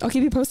good. I'll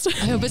keep you posted.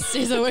 I hope it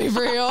stays away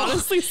for you.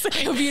 Honestly,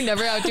 I hope you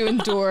never have to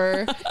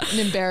endure an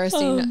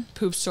embarrassing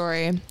poop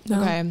story.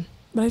 No. Okay.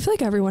 But I feel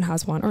like everyone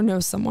has one or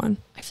knows someone.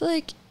 I feel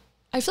like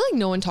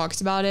no one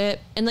talks about it.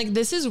 And like,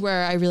 this is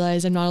where I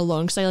realize I'm not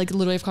alone. Cause I like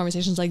literally have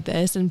conversations like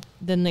this. And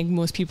then like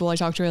most people I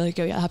talk to are like,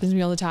 oh yeah, it happens to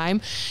me all the time.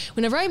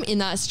 Whenever I'm in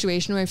that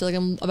situation where I feel like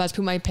I'm about to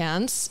poop my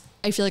pants,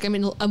 I feel like I'm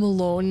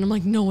alone. And I'm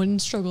like, no one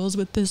struggles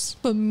with this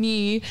but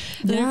me.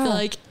 And I feel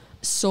like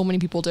so many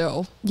people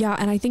do. Yeah.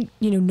 And I think,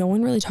 no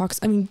one really talks.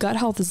 I mean, gut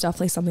health is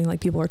definitely something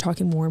like people are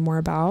talking more and more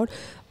about.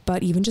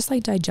 But even just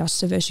like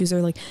digestive issues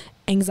or like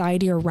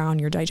anxiety around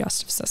your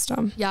digestive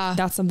system. Yeah.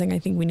 That's something I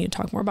think we need to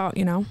talk more about,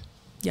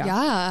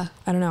 Yeah.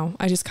 I don't know.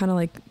 I just kind of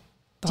like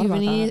thought about that.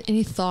 Do you have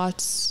any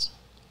thoughts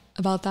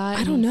about that?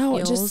 I don't know.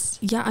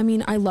 I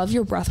mean, I love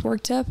your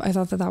breathwork tip. I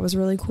thought that was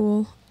really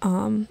cool.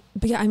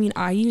 But yeah, I mean,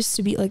 I used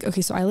to be like,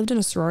 okay, so I lived in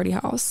a sorority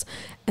house.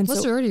 And what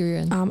sorority were you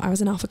in? I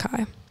was in Alpha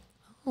Chi.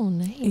 Oh,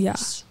 nice. Yeah.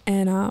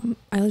 And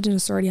I lived in a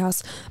sorority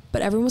house,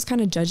 but everyone was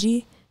kind of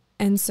judgy.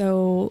 And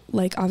so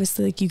like,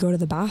 obviously like you go to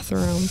the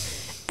bathroom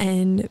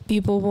and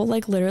people will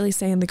like literally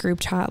say in the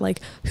group chat, like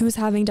who's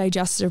having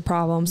digestive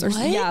problems or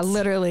yeah,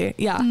 literally.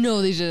 Yeah.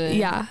 No, they didn't.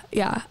 Yeah.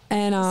 Yeah.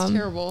 And, that's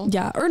terrible.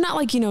 Yeah. Or not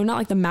like, not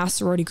like the mass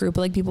sorority group,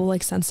 but like people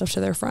like send stuff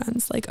to their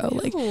friends. Like, oh,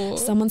 like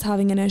someone's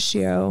having an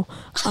issue.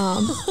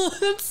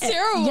 That's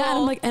terrible. Yeah. And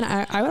I'm like, and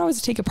I would always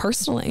take it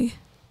personally.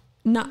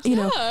 Not,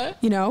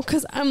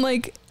 cause I'm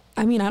like,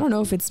 I mean, I don't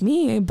know if it's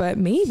me, but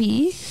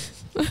maybe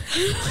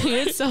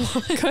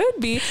it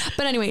could be.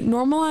 But anyway,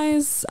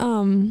 normalize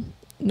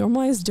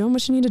doing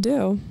what you need to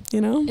do,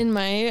 In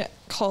my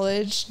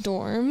college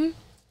dorm,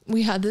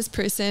 we had this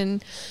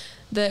person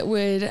that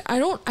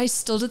I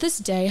still to this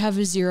day have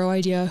zero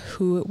idea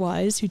who it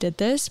was who did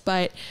this,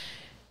 but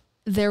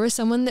there was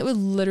someone that would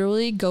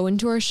literally go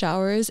into our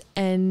showers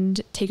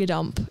and take a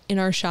dump in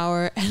our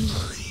shower and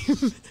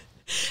leave.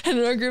 And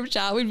in our group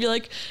chat, we'd be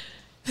like,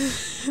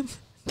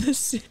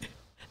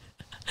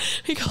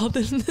 we called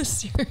them the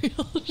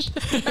serial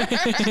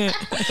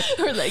shitter.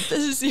 Or like,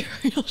 the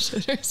serial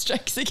shitter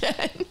strikes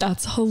again.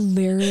 That's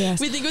hilarious.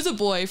 We think it was a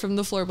boy from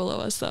the floor below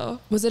us, though.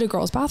 Was it a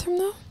girl's bathroom,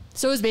 though?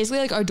 So it was basically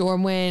like our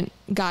dorm went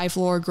guy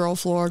floor, girl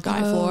floor,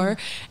 guy floor.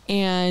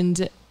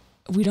 And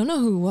we don't know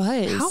who it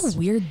was. How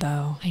weird,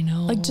 though. I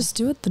know. Like, just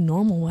do it the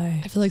normal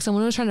way. I feel like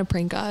someone was trying to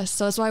prank us.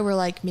 So that's why we're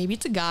like, maybe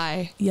it's a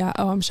guy. Yeah.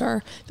 Oh, I'm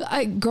sure.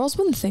 But girls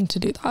wouldn't think to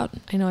do that.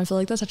 I know. I feel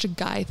like that's such a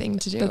guy thing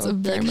to do. That's a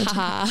very much.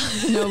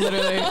 No,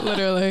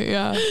 literally.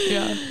 Yeah.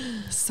 Yeah.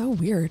 So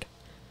weird.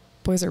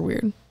 Boys are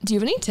weird. Do you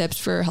have any tips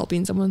for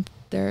helping someone with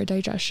their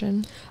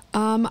digestion?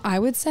 I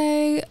would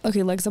say,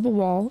 okay, legs up a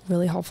wall,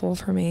 really helpful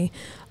for me.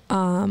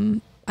 I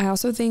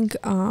also think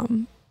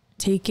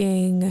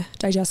taking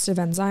digestive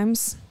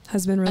enzymes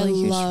has been really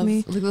huge for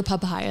me. Like the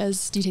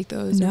papayas. Do you take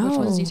those? No. Which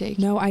ones do you take?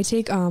 No, I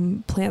take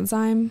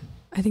Plantzyme.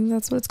 I think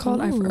that's what it's called.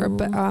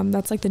 But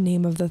that's like the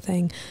name of the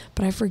thing.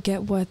 But I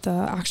forget what the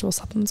actual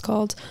supplement's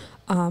called.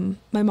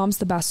 My mom's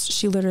the best.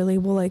 She literally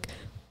will like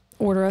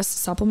order us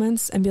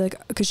supplements and be like,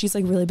 because she's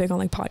like really big on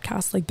like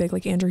podcasts, like big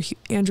like Andrew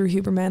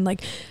Huberman,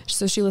 like,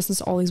 so she listens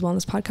to all these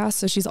wellness podcasts,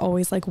 so she's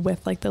always like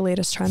with like the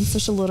latest trends, so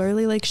she'll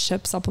literally like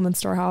ship supplements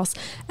to our house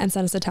and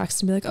send us a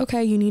text and be like,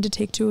 okay, you need to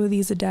take 2 of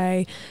these a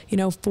day,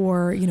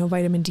 for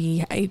vitamin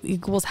D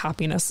equals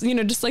happiness,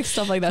 just like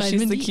stuff like that. Vitamin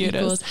she's the D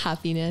cutest. Equals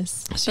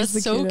happiness. She's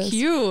That's so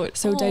cute.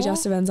 So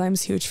digestive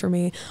enzymes huge for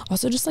me.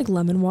 Also just like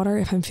lemon water.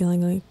 If I'm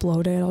feeling like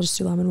bloated, I'll just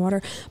do lemon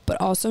water, but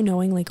also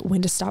knowing like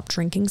when to stop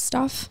drinking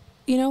stuff.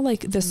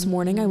 Like this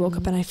morning I woke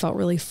up and I felt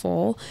really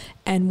full.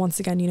 And once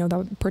again, that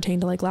would pertain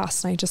to like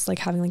last night, just like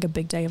having like a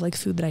big day of like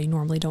food that I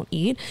normally don't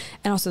eat.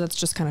 And also that's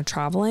just kind of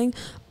traveling.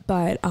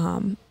 But,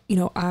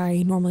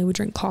 I normally would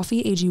drink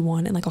coffee,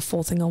 AG1 and like a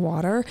full thing of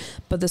water.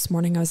 But this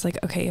morning I was like,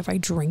 okay, if I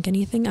drink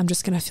anything, I'm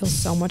just going to feel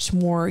so much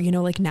more,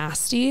 like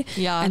nasty.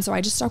 Yeah. And so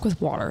I just stuck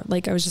with water.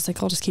 Like I was just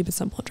like, I'll just keep it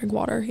simple and drink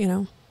water,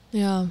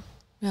 Yeah.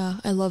 Yeah,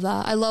 I love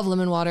that. I love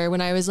lemon water. When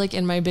I was like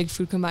in my big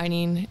food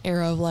combining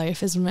era of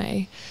life is when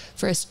I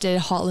first did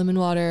hot lemon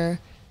water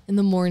in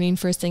the morning.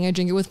 First thing I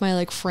drink it with my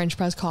like French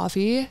press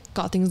coffee.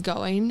 Got things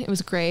going. It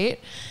was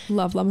great.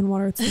 Love lemon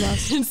water. It's the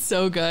best. It's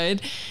so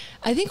good.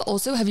 I think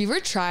also, have you ever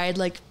tried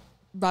like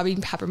rubbing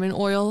peppermint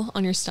oil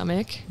on your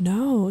stomach?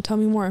 No, tell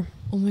me more.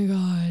 Oh my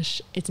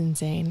gosh, it's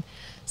insane.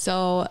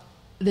 So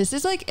this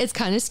is like, it's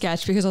kind of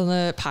sketch because on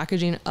the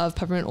packaging of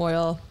peppermint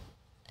oil,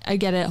 I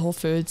get it at Whole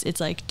Foods,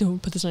 it's like,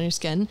 don't put this on your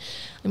skin.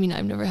 I mean,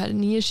 I've never had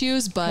any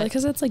issues, but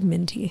because it's like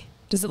minty.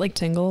 Does it like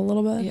tingle a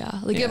little bit? Yeah.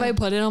 Like if I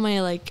put it on my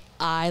like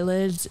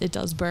eyelids, it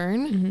does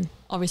burn. Mm-hmm.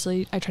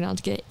 Obviously I try not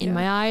to get it in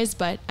my eyes,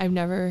 but I've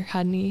never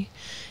had any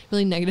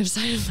really negative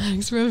side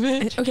effects from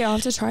it. Okay, I'll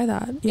have to try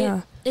that.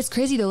 Yeah. It's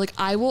crazy though. Like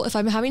I will, if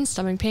I'm having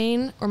stomach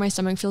pain or my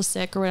stomach feels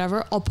sick or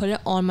whatever, I'll put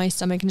it on my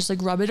stomach and just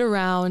like rub it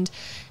around,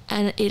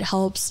 and it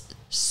helps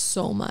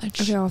so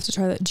much. Okay, I'll have to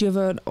try that. Do you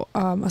have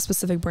a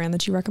specific brand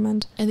that you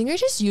recommend? I think I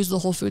just use the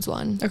Whole Foods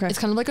one. Okay. It's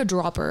kind of like a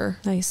dropper.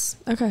 Nice.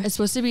 Okay. It's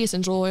supposed to be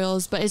essential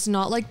oils, but it's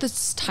not like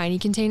this tiny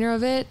container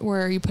of it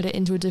where you put it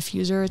into a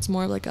diffuser. It's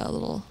more like a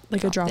little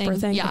like a dropper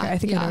thing. Yeah. Okay, I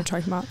think I know what you're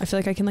talking about. I feel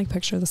like I can like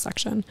picture the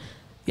section.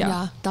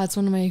 Yeah, that's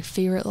one of my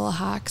favorite little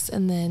hacks.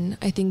 And then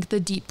I think the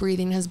deep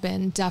breathing has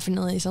been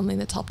definitely something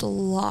that's helped a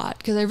lot,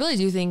 because I really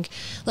do think,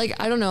 like,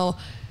 I don't know,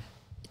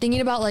 thinking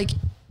about like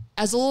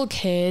as a little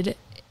kid,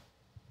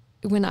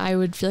 when I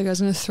would feel like I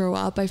was going to throw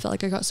up, I felt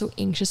like I got so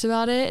anxious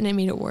about it and it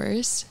made it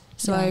worse.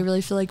 So I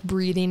really feel like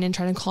breathing and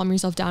trying to calm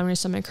yourself down when your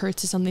stomach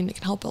hurts is something that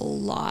can help a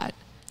lot.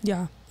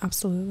 Yeah,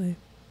 absolutely.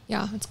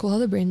 Yeah, it's cool how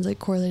the brain's like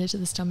correlated to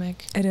the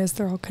stomach. It is.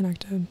 They're all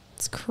connected.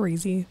 It's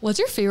crazy. What's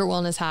your favorite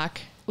wellness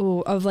hack?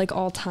 Ooh, of like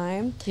all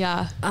time?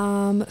 Yeah.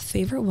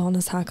 Favorite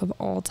wellness hack of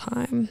all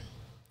time.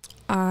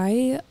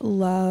 I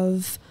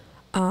love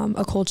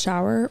a cold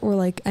shower or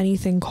like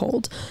anything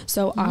cold.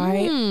 So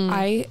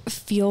I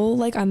feel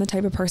like I'm the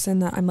type of person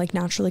that I'm like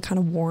naturally kind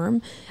of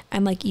warm,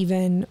 and like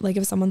even like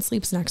if someone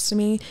sleeps next to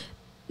me,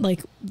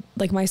 like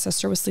my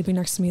sister was sleeping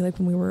next to me like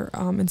when we were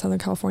in Southern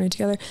California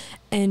together,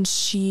 and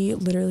she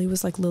literally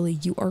was like, Lily,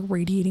 you are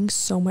radiating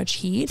so much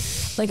heat,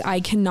 like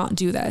I cannot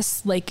do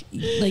this, like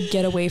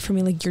get away from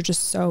me, like you're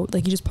just so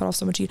like you just put off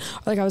so much heat.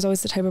 Or, like I was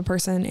always the type of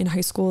person in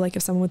high school, like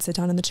if someone would sit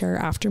down in the chair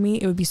after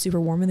me, it would be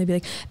super warm and they'd be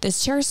like,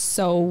 this chair is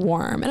so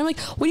warm, and I'm like,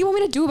 what do you want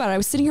me to do about it? I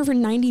was sitting here for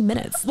 90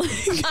 minutes. Like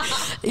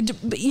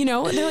you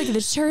know, and they're like,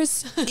 this chair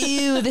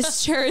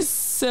is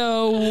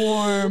so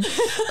warm.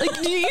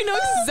 Like, do you know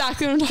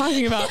exactly what I'm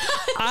talking about?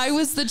 I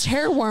was the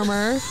chair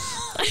warmer.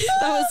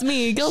 That was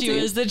me. Guilty. She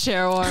was the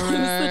chair warmer.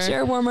 I was the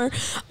chair warmer.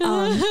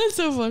 That's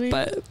so funny.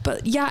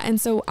 But yeah, and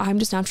so I'm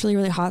just naturally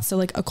really hot. So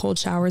like a cold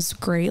shower is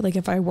great. Like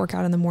if I work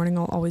out in the morning,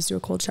 I'll always do a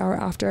cold shower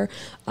after.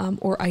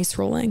 Or ice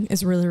rolling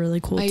is really, really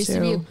cool too. I used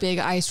to be a big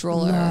ice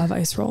roller. Love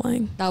ice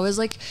rolling. That was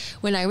like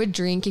when I would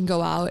drink and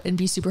go out and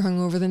be super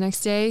hungover the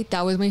next day.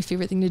 That was my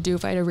favorite thing to do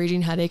if I had a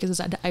raging headache,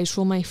 is I had to ice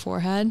roll my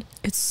forehead.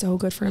 It's so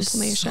good for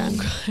inflammation.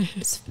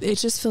 So good. It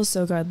just feels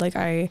so good. Like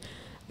I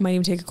might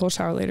even take a cold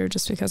shower later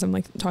just because I'm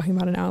like talking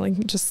about it now.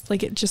 Like just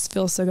like it just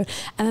feels so good.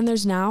 And then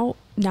there's now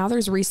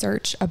there's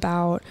research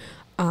about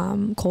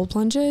cold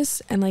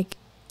plunges, and like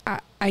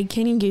I can't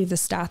even give you the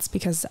stats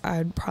because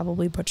I'd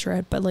probably butcher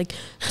it, but like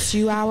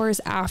 2 hours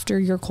after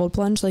your cold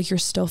plunge, like you're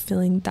still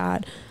feeling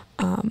that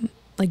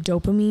like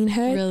dopamine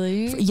hit.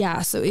 Really?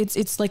 Yeah. So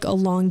it's like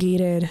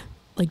elongated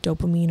like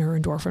dopamine or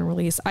endorphin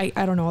release. I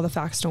don't know all the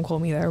facts, don't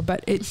quote me there,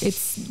 but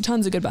it's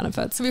tons of good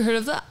benefits. Have you heard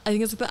of I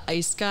think it's like the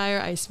ice guy or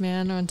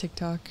Iceman on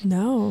TikTok?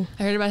 No.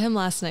 I heard about him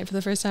last night for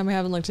the first time. I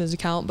haven't looked at his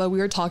account, but we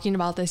were talking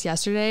about this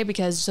yesterday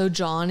because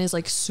John is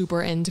like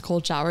super into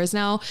cold showers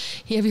now.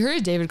 Have you heard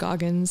of David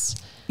Goggins?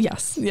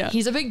 Yes. Yeah.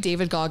 He's a big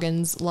David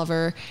Goggins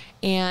lover,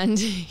 and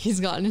he's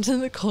gotten into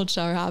the cold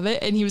shower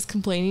habit, and he was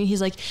complaining.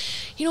 He's like,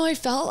 you know, I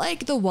felt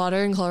like the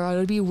water in Colorado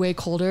would be way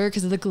colder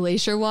because of the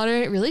glacier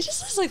water. It really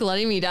just was like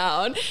letting me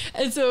down.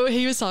 And so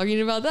he was talking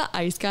about the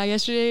ice guy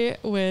yesterday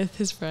with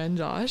his friend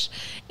Josh,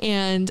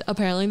 and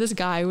apparently this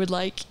guy would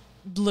like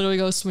literally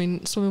go swim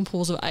in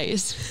pools of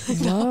ice.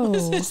 Whoa. That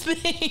was his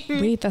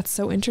thing. Wait, that's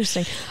so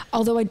interesting.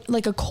 Although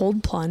like a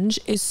cold plunge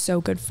is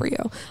so good for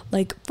you.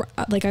 Like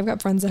I've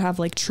got friends that have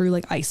like true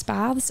like ice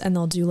baths, and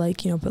they'll do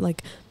like, you know, put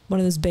like one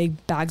of those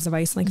big bags of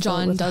ice, like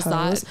John does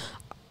that.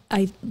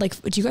 I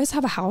like, do you guys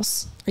have a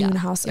house? Are you in a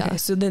house? Okay.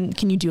 So then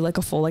can you do like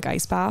a full like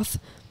ice bath?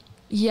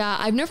 Yeah,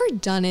 I've never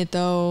done it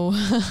though.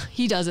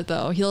 He does it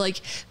though. He'll like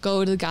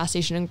go to the gas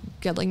station and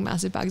get like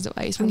massive bags of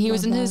ice. When he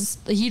was in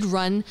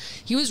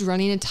he was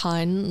running a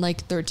ton,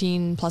 like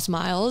 13 plus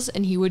miles,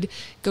 and he would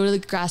go to the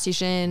gas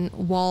station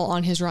while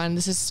on his run.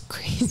 This is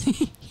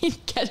crazy.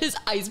 He'd get his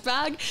ice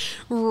bag,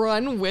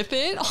 run with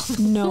it all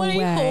the way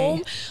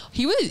home.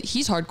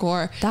 He's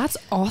hardcore. That's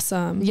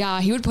awesome.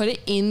 Yeah, he would put it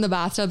in the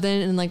bathtub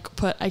then and like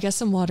put, I guess,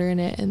 some water in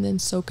it and then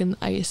soak in the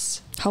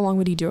ice. How long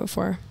would he do it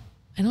for?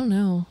 I don't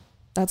know.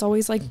 That's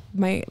always like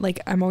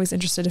I'm always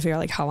interested to figure out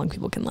like how long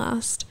people can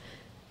last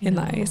in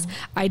the ice.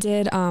 I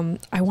did,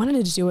 I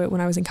wanted to do it when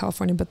I was in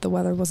California, but the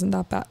weather wasn't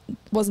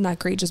that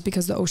great, just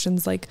because the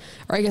ocean's like,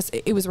 or I guess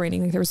it was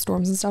raining, like there were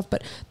storms and stuff,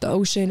 but the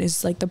ocean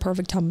is like the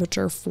perfect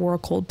temperature for a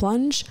cold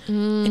plunge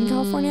in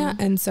California.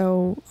 And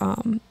so,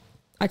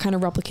 I kind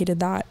of replicated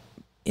that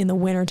in the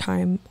winter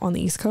time on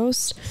the East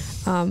Coast,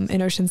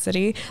 in Ocean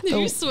City. Did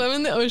you swim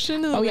in the ocean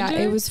in the winter? Yeah,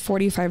 it was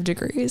 45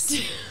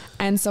 degrees.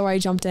 And so I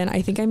jumped in.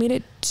 I think I made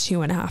it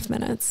 2.5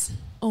 minutes.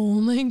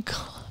 Oh my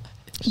God.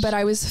 But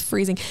I was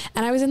freezing,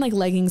 and I was in like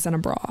leggings and a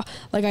bra.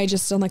 Like I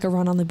just done like a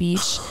run on the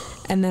beach.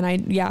 And then I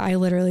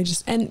literally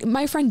just, and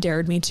my friend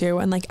dared me to.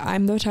 And like,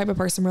 I'm the type of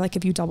person where like,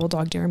 if you double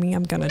dog dare me,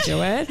 I'm going to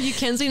do it. You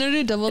can't say no to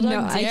a double dog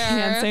dare. No, I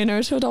can't say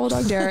no to a double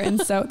dog dare.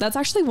 And so that's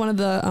actually one of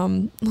the,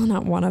 well,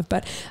 not one of,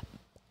 but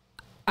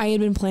I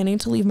had been planning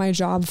to leave my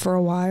job for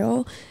a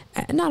while.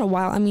 Not a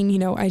while. I mean, you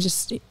know,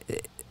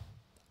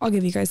 I'll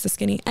give you guys the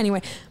skinny.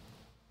 Anyway,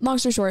 long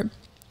story short,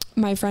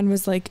 my friend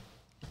was like,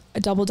 a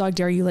double dog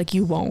dare you, like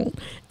you won't.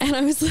 And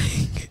I was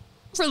like,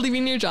 For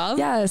leaving your job?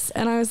 Yes.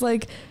 And I was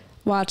like,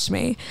 watch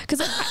me. Cause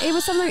it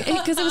was something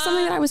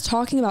that I was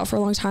talking about for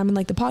a long time, and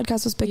like the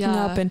podcast was picking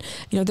up, and,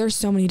 you know, there's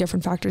so many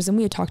different factors, and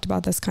we had talked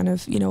about this kind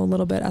of, you know, a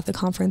little bit at the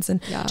conference,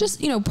 and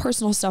just, you know,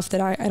 personal stuff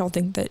that I don't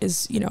think that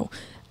is, you know,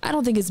 I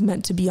don't think is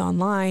meant to be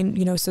online,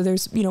 you know, so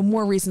there's, you know,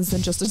 more reasons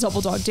than just a double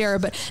dog dare,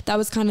 but that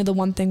was kind of the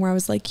one thing where I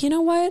was like, you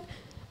know what,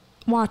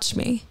 watch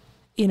me,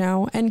 you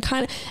know, and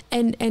kind of,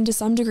 and to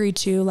some degree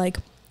too, like,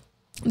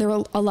 there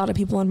were a lot of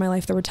people in my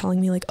life that were telling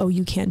me like, oh,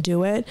 you can't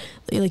do it.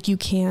 Like, you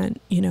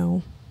can't, you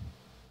know,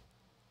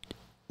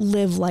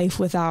 live life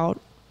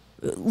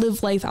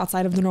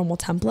outside of the normal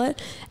template.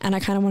 And I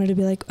kind of wanted to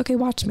be like, okay,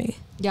 watch me.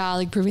 Yeah.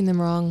 Like proving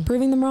them wrong.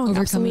 Overcoming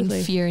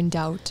absolutely. Fear and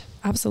doubt.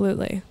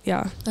 Absolutely.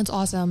 Yeah. That's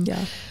awesome.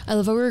 Yeah. I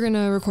love how we were going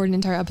to record an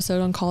entire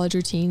episode on college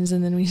routines,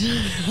 and then we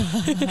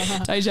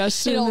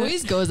digestion. It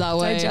always goes that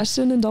way.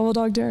 Digestion and double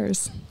dog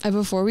dares.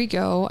 Before we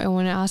go, I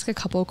want to ask a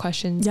couple of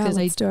questions. Yeah,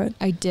 let's do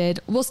it.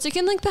 We'll stick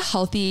in like the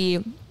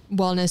healthy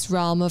wellness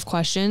realm of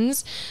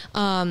questions.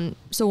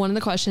 So one of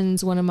the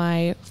questions one of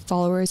my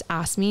followers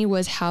asked me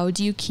was, how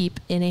do you keep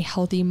in a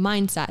healthy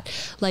mindset?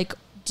 Like,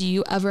 do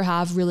you ever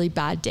have really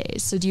bad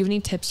days? So do you have any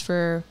tips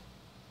for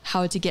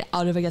how to get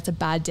out of, I guess, a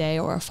bad day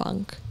or a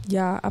funk?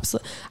 Yeah,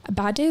 absolutely.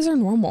 Bad days are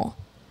normal.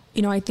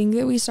 You know, I think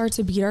that we start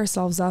to beat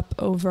ourselves up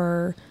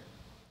over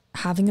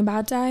having a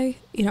bad day.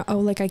 You know, oh,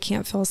 like I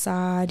can't feel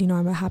sad. You know,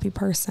 I'm a happy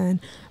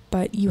person.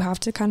 But you have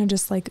to kind of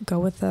just like go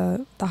with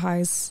the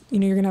highs. You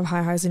know, you're going to have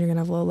high highs and you're going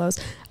to have low lows.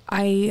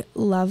 I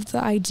love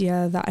the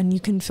idea that, and you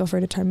can feel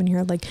free to chime in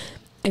here, like,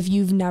 if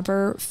you've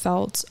never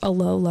felt a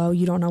low,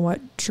 you don't know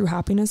what true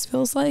happiness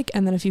feels like.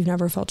 And then if you've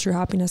never felt true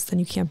happiness, then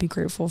you can't be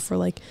grateful for,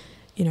 like,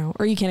 you know,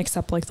 or you can't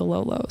accept like the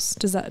low lows.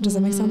 Does that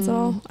make sense at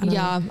all?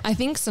 I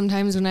think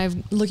sometimes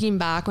looking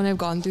back, when I've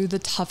gone through the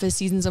toughest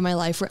seasons of my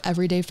life where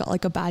every day felt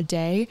like a bad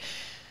day,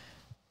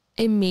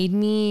 it made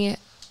me,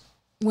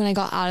 when I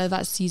got out of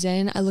that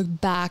season, I look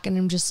back and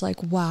I'm just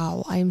like,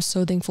 wow, I am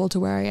so thankful to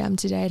where I am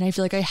today. And I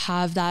feel like I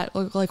have that,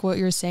 like what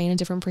you're saying, a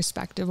different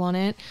perspective on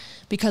it,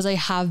 because I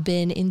have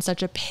been in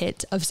such a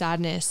pit of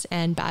sadness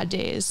and bad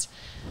days.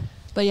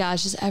 But yeah,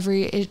 it's just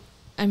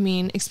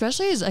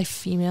especially as a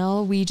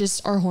female,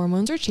 our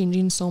hormones are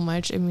changing so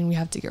much. I mean, we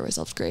have to give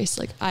ourselves grace.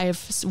 Like, I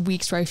have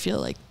weeks where I feel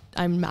like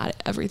I'm mad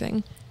at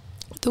everything.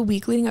 The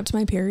week leading up to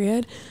my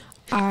period,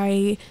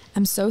 I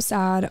am so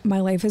sad.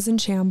 My life is in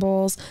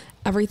shambles.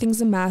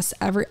 Everything's a mess.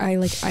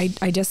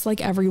 I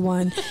dislike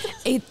everyone.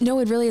 It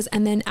really is.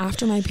 And then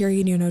after my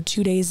period, you know,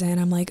 2 days in,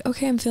 I'm like,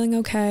 okay, I'm feeling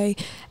okay.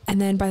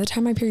 And then by the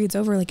time my period's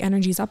over, like,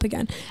 energy's up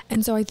again.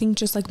 And so I think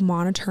just like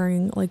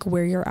monitoring like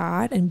where you're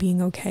at and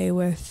being okay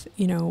with,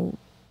 you know,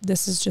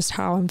 this is just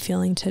how I'm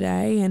feeling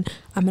today and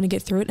I'm going to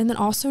get through it. And then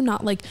also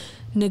not like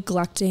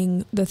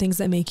neglecting the things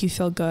that make you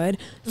feel good.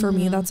 For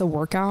me, that's a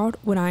workout.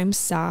 When I'm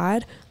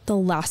sad, the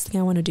last thing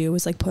I want to do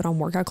is like put on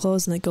workout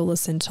clothes and like go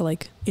listen to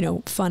like, you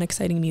know, fun,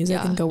 exciting music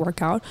and go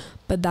work out.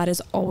 But that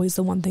is always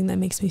the one thing that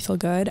makes me feel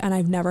good. And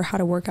I've never had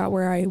a workout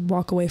where I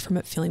walk away from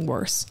it feeling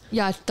worse.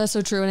 Yeah, that's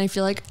so true. And I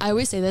feel like I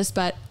always say this,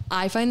 but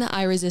I find that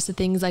I resist the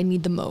things I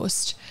need the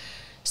most.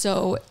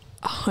 So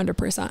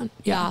 100%.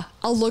 Yeah.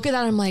 I'll look at that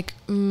and I'm like,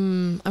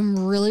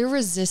 I'm really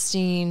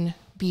resisting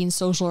being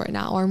social right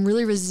now, or I'm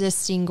really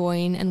resisting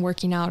going and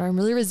working out, or I'm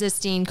really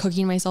resisting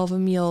cooking myself a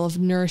meal of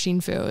nourishing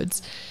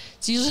foods.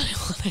 It's usually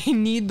what I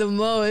need the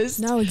most.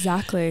 No,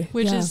 exactly.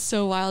 Which is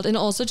so wild. And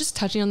also just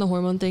touching on the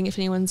hormone thing, if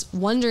anyone's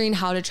wondering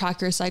how to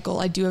track your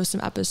cycle, I do have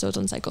some episodes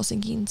on cycle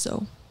syncing.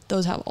 So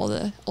those have all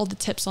the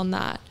tips on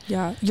that.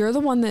 Yeah. You're the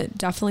one that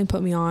definitely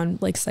put me on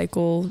like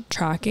cycle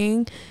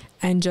tracking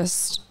and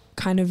just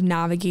kind of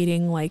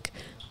navigating like,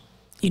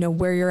 you know,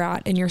 where you're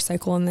at in your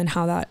cycle and then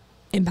how that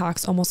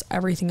impacts almost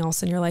everything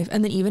else in your life.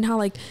 And then even how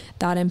like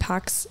that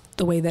impacts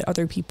the way that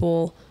other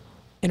people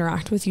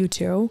interact with you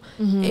too.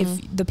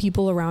 If the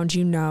people around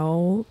you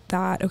know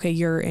that, okay,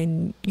 you're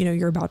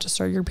about to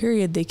start your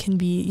period, they can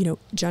be, you know,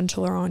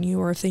 gentler on you.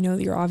 Or if they know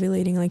that you're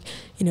ovulating, like,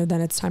 you know,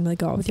 then it's time to like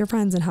go out with your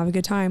friends and have a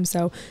good time.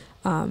 So,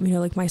 you know,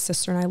 like my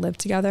sister and I live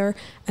together,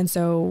 and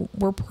so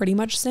we're pretty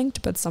much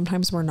synced, but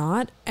sometimes we're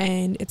not.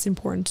 And it's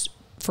important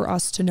for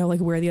us to know like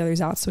where the other's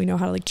at, so we know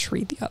how to like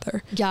treat the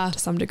other to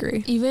some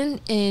degree.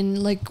 Even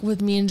in like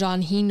with me and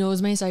John, he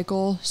knows my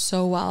cycle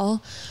so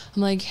well.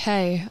 I'm like,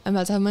 hey, I'm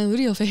about to have my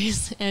luteal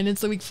phase and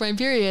it's the week before my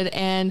period,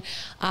 and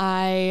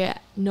I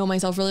know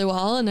myself really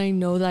well, and I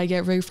know that I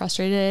get very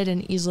frustrated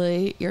and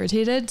easily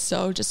irritated,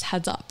 so just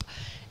heads up.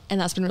 And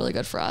that's been really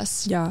good for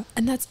us. Yeah.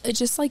 And it's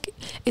just like,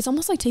 it's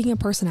almost like taking a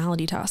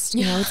personality test,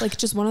 you know. It's like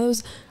just one of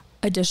those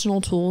additional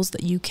tools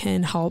that you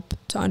can help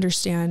to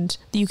understand,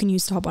 that you can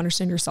use to help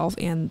understand yourself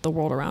and the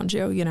world around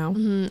you, you know?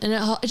 And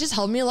it just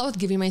helped me a lot with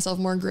giving myself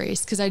more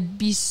grace, because I'd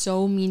be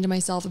so mean to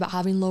myself about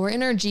having lower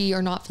energy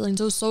or not feeling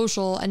so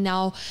social. And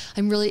now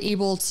I'm really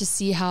able to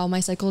see how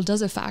my cycle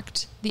does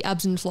affect the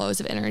ebbs and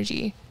flows of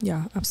energy.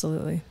 Yeah,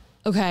 absolutely.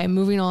 Okay,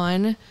 moving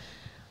on.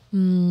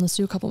 Let's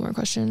do a couple more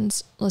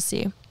questions. Let's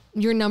see.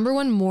 Your number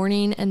one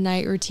morning and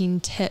night routine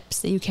tips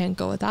that you can't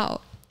go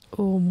without.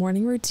 Oh,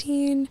 morning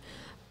routine.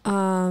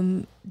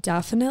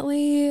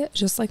 Definitely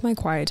just like my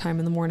quiet time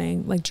in the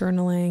morning, like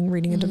journaling,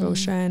 reading a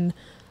devotion,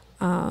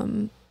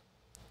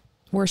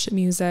 worship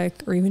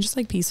music, or even just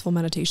like peaceful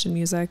meditation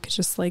music.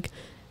 Just like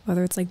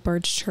whether it's like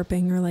birds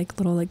chirping or like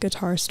little like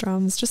guitar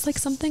strums, just like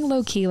something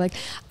low key. Like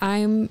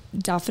I'm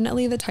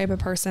definitely the type of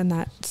person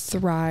that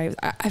thrives.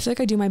 I feel like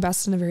I do my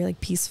best in a very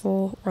like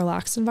peaceful,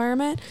 relaxed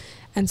environment.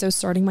 And so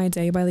starting my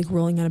day by like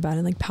rolling out of bed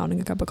and like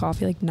pounding a cup of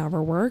coffee like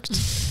never worked.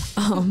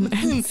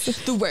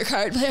 The work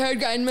hard, play hard,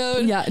 grind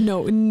mode. Yeah,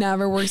 no, it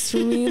never works for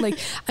me. Like,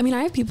 I mean,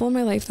 I have people in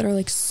my life that are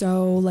like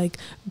so like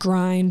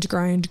grind,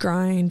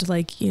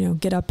 like, you know,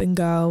 get up and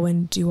go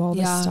and do all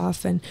this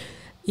stuff. And,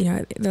 you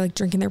know, they're like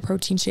drinking their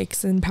protein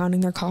shakes and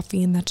pounding their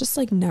coffee, and that just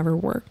like never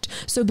worked.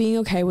 So being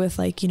okay with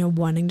like, you know,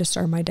 wanting to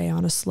start my day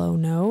on a slow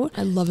note.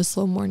 I love a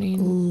slow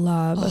morning.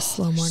 Love a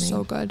slow morning.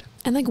 So good.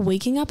 And like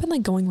waking up and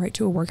like going right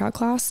to a workout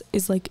class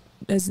is like,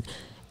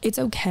 it's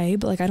okay,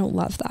 but like I don't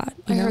love that.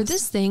 I heard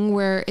this thing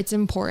where it's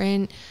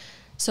important.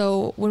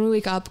 So when we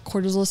wake up,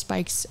 cortisol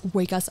spikes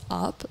wake us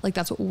up. Like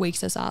that's what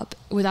wakes us up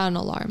without an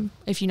alarm.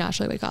 If you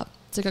naturally wake up,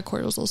 it's like a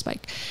cortisol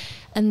spike.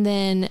 And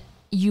then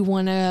you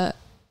want that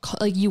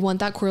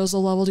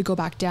cortisol level to go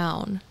back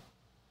down.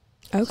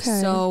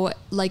 Okay. So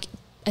like,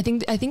 I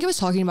think it was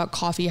talking about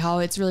coffee, how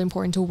it's really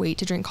important to wait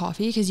to drink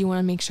coffee because you want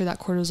to make sure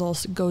that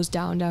cortisol goes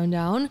down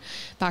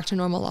back to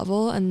normal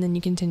level, and then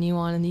you continue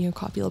on and then you have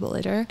coffee a little bit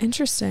later.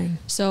 Interesting.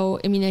 So,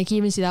 I mean, I can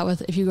even see that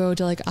with if you go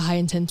to like a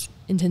high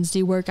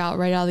intensity workout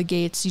right out of the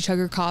gates, you chug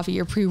your coffee,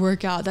 your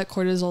pre-workout, that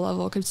cortisol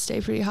level could stay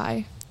pretty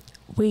high.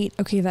 Wait,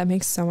 okay, that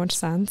makes so much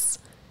sense.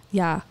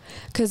 Yeah,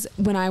 because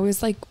when I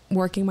was like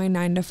working my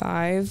 9 to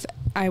 5,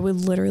 I would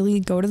literally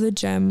go to the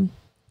gym,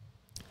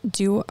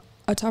 do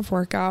a tough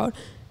workout,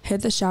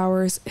 hit the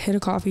showers, hit a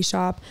coffee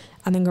shop,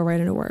 and then go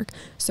right into work.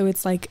 So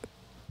it's like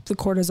the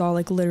cortisol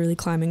like literally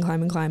climbing.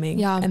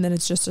 Yeah. And then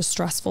it's just a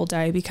stressful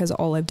day because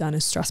all I've done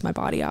is stress my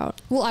body out.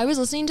 Well, I was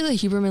listening to the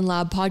Huberman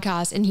Lab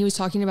podcast, and he was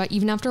talking about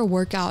even after a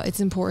workout, it's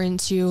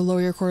important to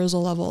lower your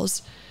cortisol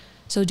levels.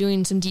 So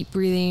doing some deep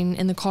breathing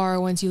in the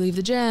car once you leave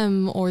the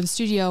gym or the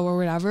studio or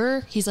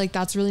whatever, he's like,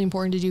 that's really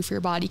important to do for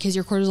your body because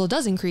your cortisol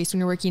does increase when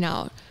you're working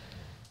out.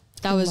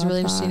 That was a really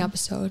interesting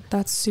episode.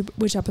 That's super.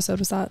 Which episode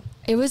was that?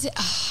 It was,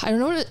 I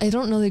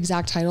don't know the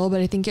exact title,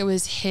 but I think it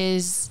was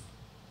his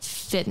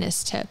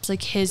fitness tips,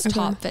 like his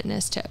top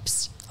fitness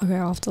tips. Okay,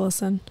 I'll have to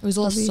listen. It was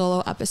a little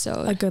solo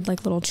episode. A good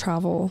like little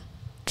travel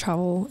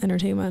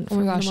entertainment. Oh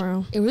my gosh.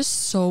 Tomorrow. It was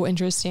so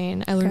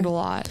interesting. I learned a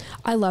lot.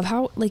 I love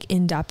how like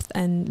in-depth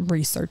and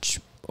research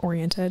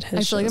oriented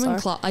his shows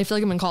are. I feel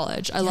like I'm in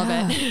college. I love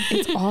it.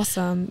 It's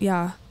awesome.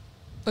 Yeah.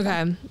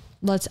 Okay.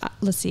 Let's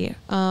see.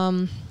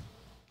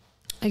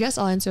 I guess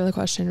I'll answer the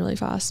question really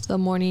fast. The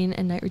morning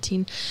and night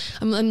routine.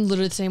 I'm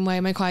literally the same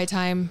way. My quiet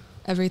time,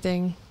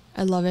 everything.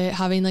 I love it.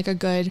 Having like a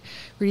good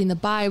reading the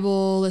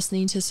Bible,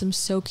 listening to some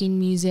soaking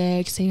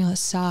music, sitting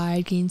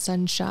outside, getting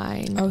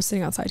sunshine. Oh,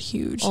 sitting outside,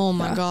 huge. Oh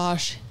my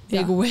gosh.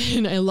 Big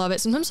win. I love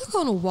it. Sometimes I'll go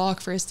on a walk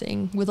first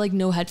thing with like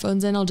no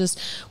headphones in. I'll just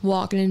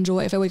walk and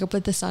enjoy. If I wake up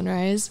with the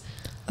sunrise.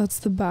 That's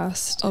the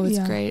best. Oh, it's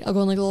great. I'll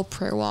go on like a little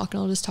prayer walk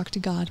and I'll just talk to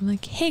God. I'm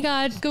like, hey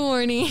God, good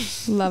morning.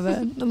 Love it.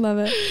 I love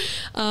it.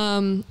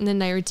 And then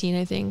night routine,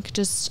 I think.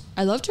 Just,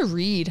 I love to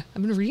read.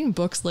 I've been reading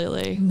books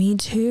lately. Me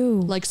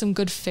too. Like some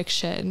good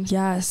fiction.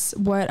 Yes.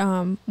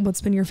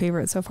 What's been your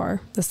favorite so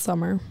far this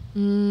summer?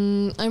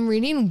 I'm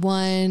reading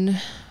one.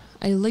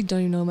 I like don't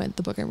even know what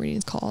the book I'm reading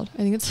is called. I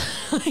think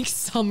it's like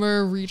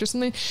Summer Read or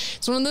something.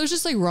 It's one of those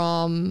just like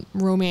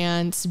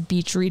romance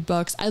beach read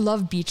books. I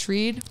love Beach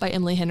Read by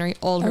Emily Henry.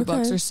 All of her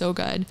books are so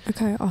good.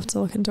 Okay, I'll have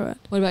to look into it.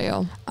 What about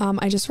you?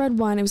 I just read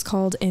one. It was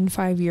called In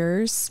 5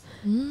 Years.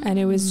 And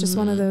it was just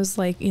one of those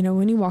like, you know,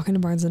 when you walk into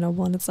Barnes &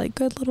 Noble and it's like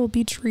good little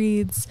beach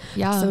reads.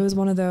 Yeah. So it was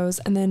one of those.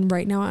 And then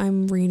right now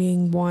I'm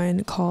reading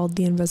one called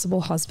The Invisible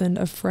Husband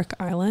of Frick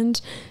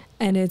Island.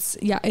 And it's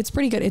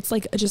pretty good. It's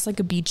like just like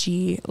a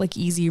beachy, like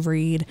easy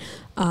read.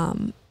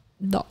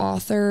 The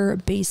author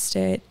based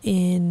it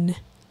in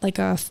like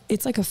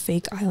it's like a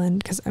fake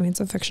island because I mean, it's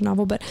a fiction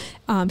novel, but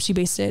she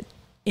based it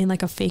in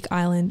like a fake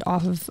island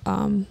off of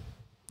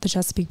the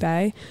Chesapeake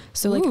Bay.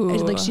 So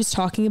like she's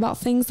talking about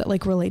things that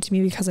like relate to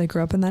me because I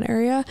grew up in that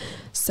area.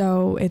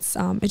 So it's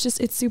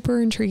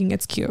super intriguing.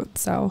 It's cute.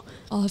 So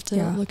I'll have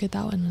to look at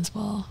that one as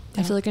well.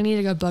 Yeah. I feel like I need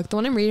a good book. The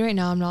one I'm reading right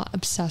now, I'm not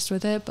obsessed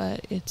with it,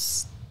 but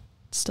it's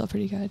still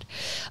pretty good.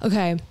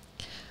 Okay.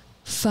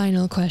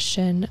 Final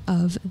question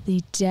of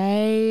the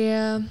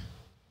day.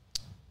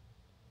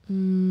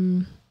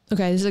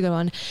 Okay, this is a good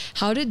one.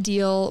 How to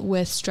deal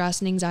with stress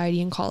and anxiety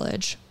in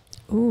college?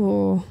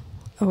 Ooh.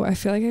 Oh, I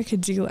feel like I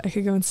could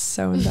go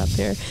so in depth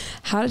here.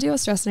 How to deal with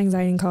stress and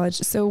anxiety in college.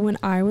 So when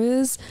I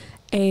was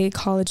a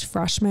college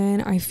freshman,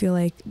 I feel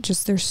like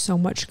just there's so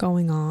much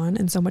going on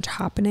and so much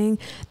happening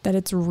that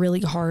it's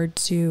really hard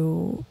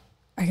to,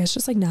 I guess,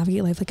 just like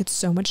navigate life. Like it's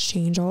so much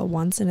change all at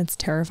once and it's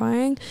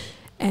terrifying.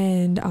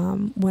 And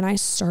when I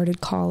started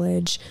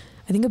college,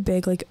 I think a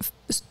big like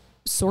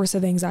source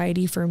of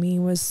anxiety for me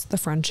was the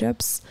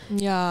friendships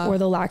or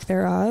the lack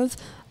thereof.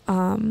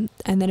 And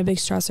then a big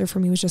stressor for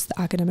me was just the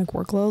academic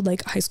workload.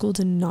 Like high school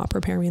did not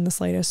prepare me in the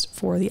slightest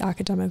for the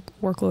academic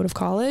workload of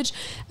college.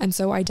 And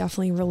so I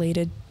definitely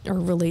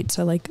relate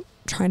to like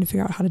trying to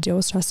figure out how to deal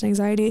with stress and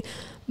anxiety.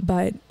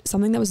 But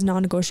something that was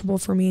non-negotiable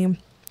for me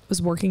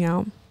was working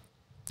out.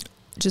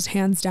 Just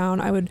hands down.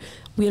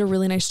 We had a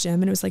really nice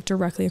gym and it was like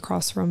directly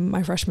across from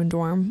my freshman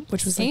dorm,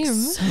 which was like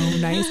so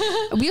nice.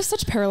 We have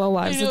such parallel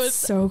lives. It's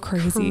so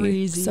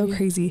crazy. So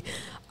crazy.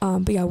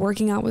 But yeah,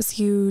 working out was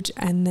huge.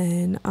 And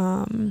then,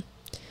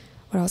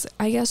 what else?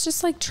 I guess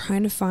just like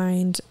trying to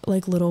find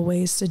like little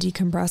ways to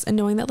decompress and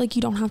knowing that like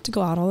you don't have to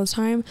go out all the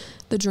time.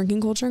 The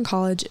drinking culture in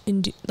college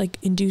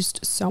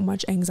induced so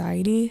much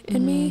anxiety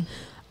in me.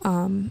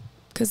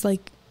 'Cause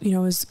like, you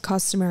know, it was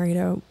customary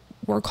to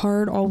work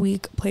hard all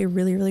week, play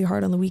really, really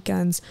hard on the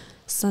weekends,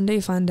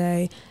 Sunday fun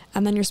day,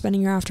 and then you're spending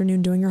your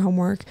afternoon doing your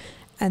homework,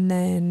 and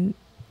then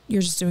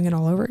you're just doing it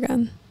all over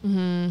again.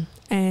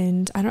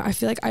 And I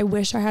feel like I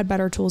wish I had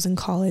better tools in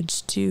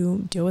college to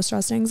deal with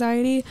stress and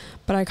anxiety,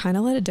 but I kind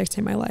of let it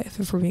dictate my life,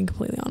 if we're being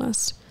completely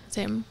honest.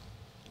 Same.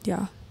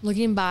 Yeah.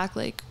 Looking back,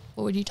 like,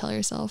 what would you tell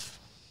yourself?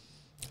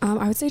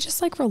 I would say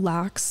just like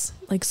relax,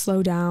 like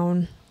slow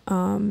down,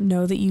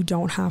 know that you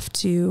don't have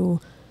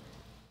to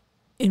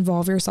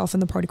involve yourself in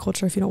the party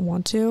culture if you don't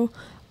want to.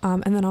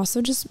 And then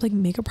also just like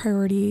make a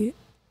priority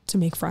to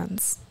make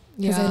friends.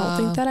 Because I don't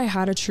think that I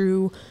had a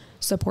true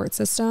support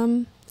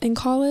system in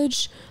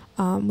college.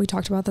 We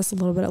talked about this a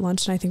little bit at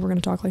lunch, and I think we're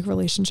going to talk like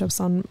relationships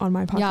on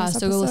my podcast. Yeah,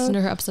 so go listen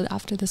to her episode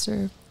after this,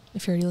 or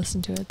if you already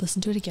listened to it,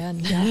 listen to it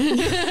again.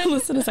 Yeah.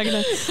 Listen a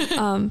second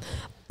time.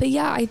 But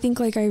yeah, I think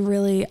like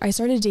I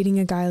started dating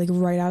a guy like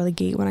right out of the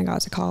gate when I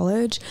got to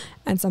college,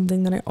 and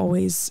something that I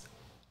always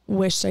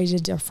wished I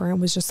did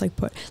different was just like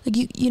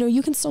you know,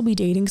 you can still be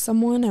dating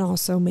someone and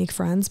also make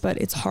friends, but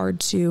it's hard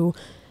to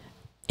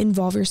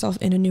involve yourself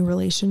in a new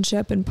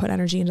relationship and put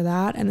energy into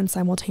that and then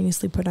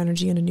simultaneously put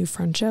energy into new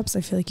friendships.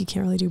 I feel like you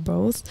can't really do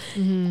both.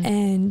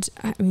 And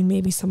I mean,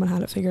 maybe someone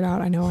had it figured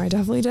out. I know I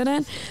definitely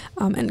didn't.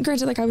 And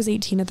granted, like I was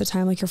 18 at the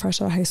time, like you're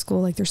fresh out of high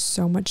school, like there's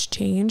so much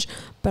change,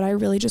 but I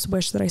really just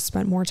wish that I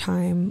spent more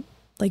time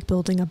like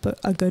building up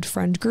a good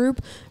friend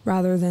group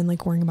rather than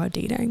like worrying about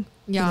dating.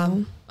 Yeah, you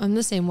know? I'm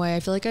the same way. I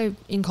feel like I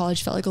in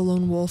college felt like a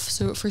lone wolf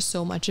for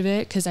so much of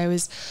it, because I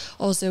was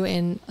also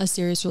in a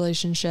serious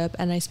relationship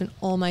and I spent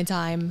all my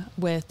time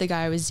with the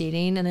guy I was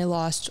dating, and I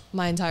lost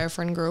my entire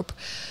friend group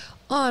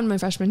on my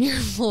freshman year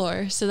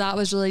floor. So that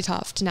was really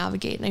tough to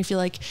navigate. And I feel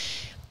like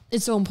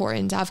it's so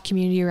important to have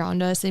community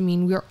around us. I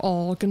mean, we're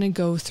all going to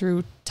go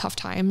through tough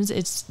times.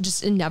 It's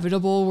just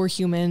inevitable. We're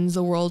humans.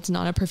 The world's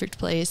not a perfect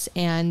place.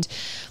 And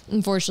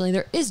unfortunately,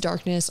 there is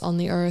darkness on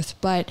the earth,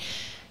 but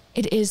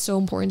it is so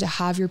important to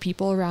have your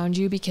people around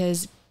you,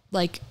 because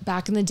like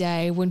back in the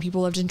day when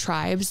people lived in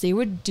tribes, they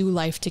would do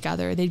life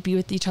together. They'd be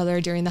with each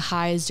other during the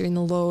highs, during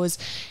the lows.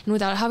 And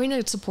without having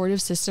a supportive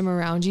system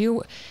around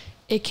you,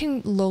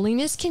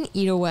 loneliness can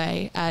eat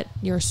away at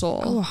your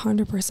soul. Oh,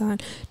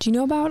 100%. Do you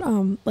know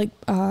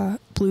about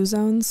blue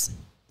zones?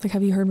 Like,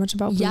 have you heard much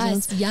about blue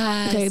zones?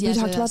 Yes. Okay, we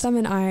talked about them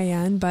in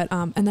IIN, but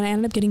and then I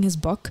ended up getting his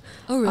book.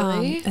 Oh,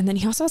 really? And then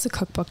he also has a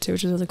cookbook too,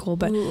 which is really cool.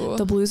 But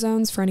the blue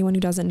zones, for anyone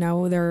who doesn't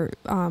know, they're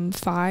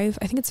five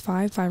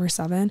or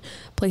seven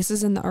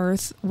places in the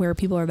earth where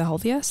people are the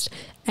healthiest.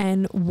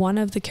 And one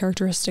of the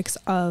characteristics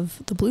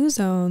of the blue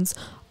zones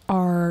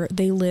are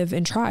they live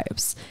in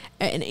tribes,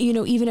 and you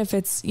know, even if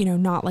it's, you know,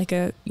 not like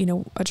a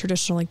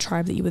traditional like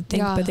tribe that you would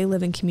think, but they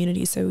live in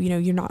community. So, you know,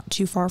 you're not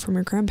too far from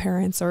your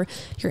grandparents, or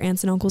your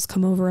aunts and uncles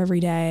come over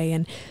every day,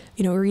 and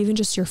you know, or even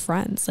just your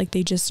friends, like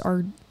they just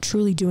are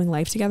truly doing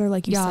life together,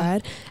 like you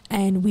said.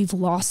 And we've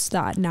lost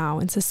that now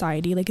in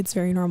society. Like it's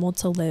very normal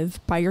to live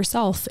by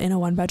yourself in a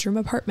 1-bedroom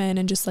apartment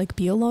and just like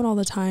be alone all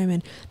the time,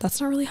 and that's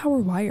not really how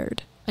we're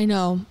wired. I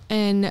know.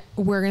 And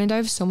we're going to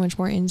dive so much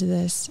more into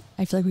this.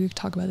 I feel like we could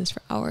talk about this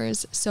for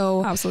hours.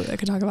 So absolutely, I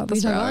could talk about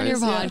this for hours. On your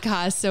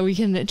podcast, so we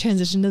can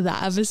transition to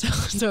that episode.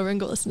 So everyone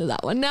go listen to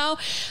that one now.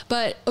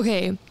 But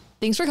okay,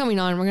 thanks for coming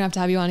on. We're going to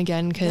have you on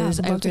again,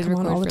 because I could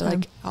record for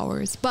like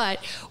hours.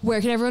 But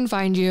where can everyone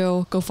find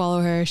you? Go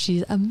follow her.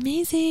 She's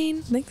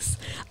amazing. Thanks.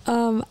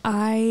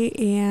 I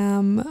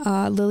am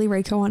Lilly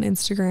Rakow on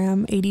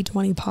Instagram,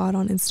 8020pod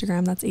on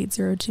Instagram. That's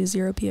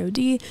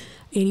 8020pod.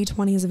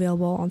 8020 is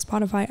available on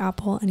Spotify,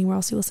 Apple, anywhere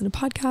else you listen to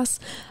podcasts.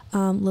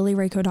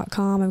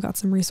 LillyRakow.com. I've got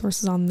some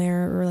resources on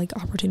there, or like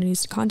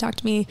opportunities to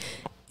contact me.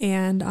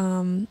 And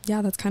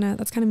yeah, that's kind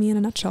of me in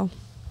a nutshell.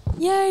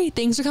 Yay.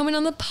 Thanks for coming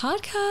on the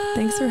podcast.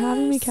 Thanks for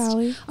having me,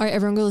 Callie. All right,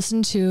 everyone go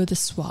listen to The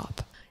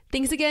Swap.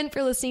 Thanks again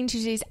for listening to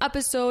today's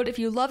episode. If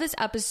you love this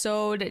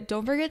episode,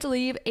 don't forget to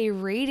leave a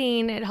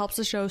rating. It helps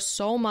the show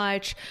so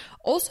much.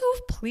 Also,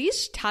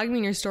 please tag me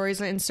in your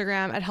stories on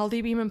Instagram at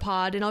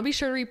HealthyBeamandPod, and I'll be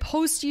sure to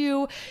repost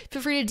you.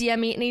 Feel free to DM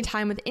me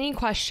anytime with any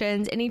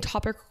questions, any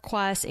topic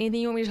requests, anything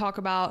you want me to talk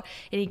about,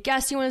 any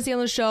guests you want to see on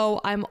the show.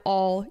 I'm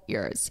all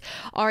yours.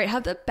 All right,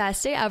 have the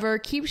best day ever.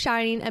 Keep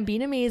shining and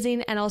being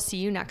amazing, and I'll see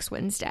you next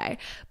Wednesday.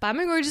 Bye,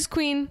 my gorgeous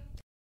queen.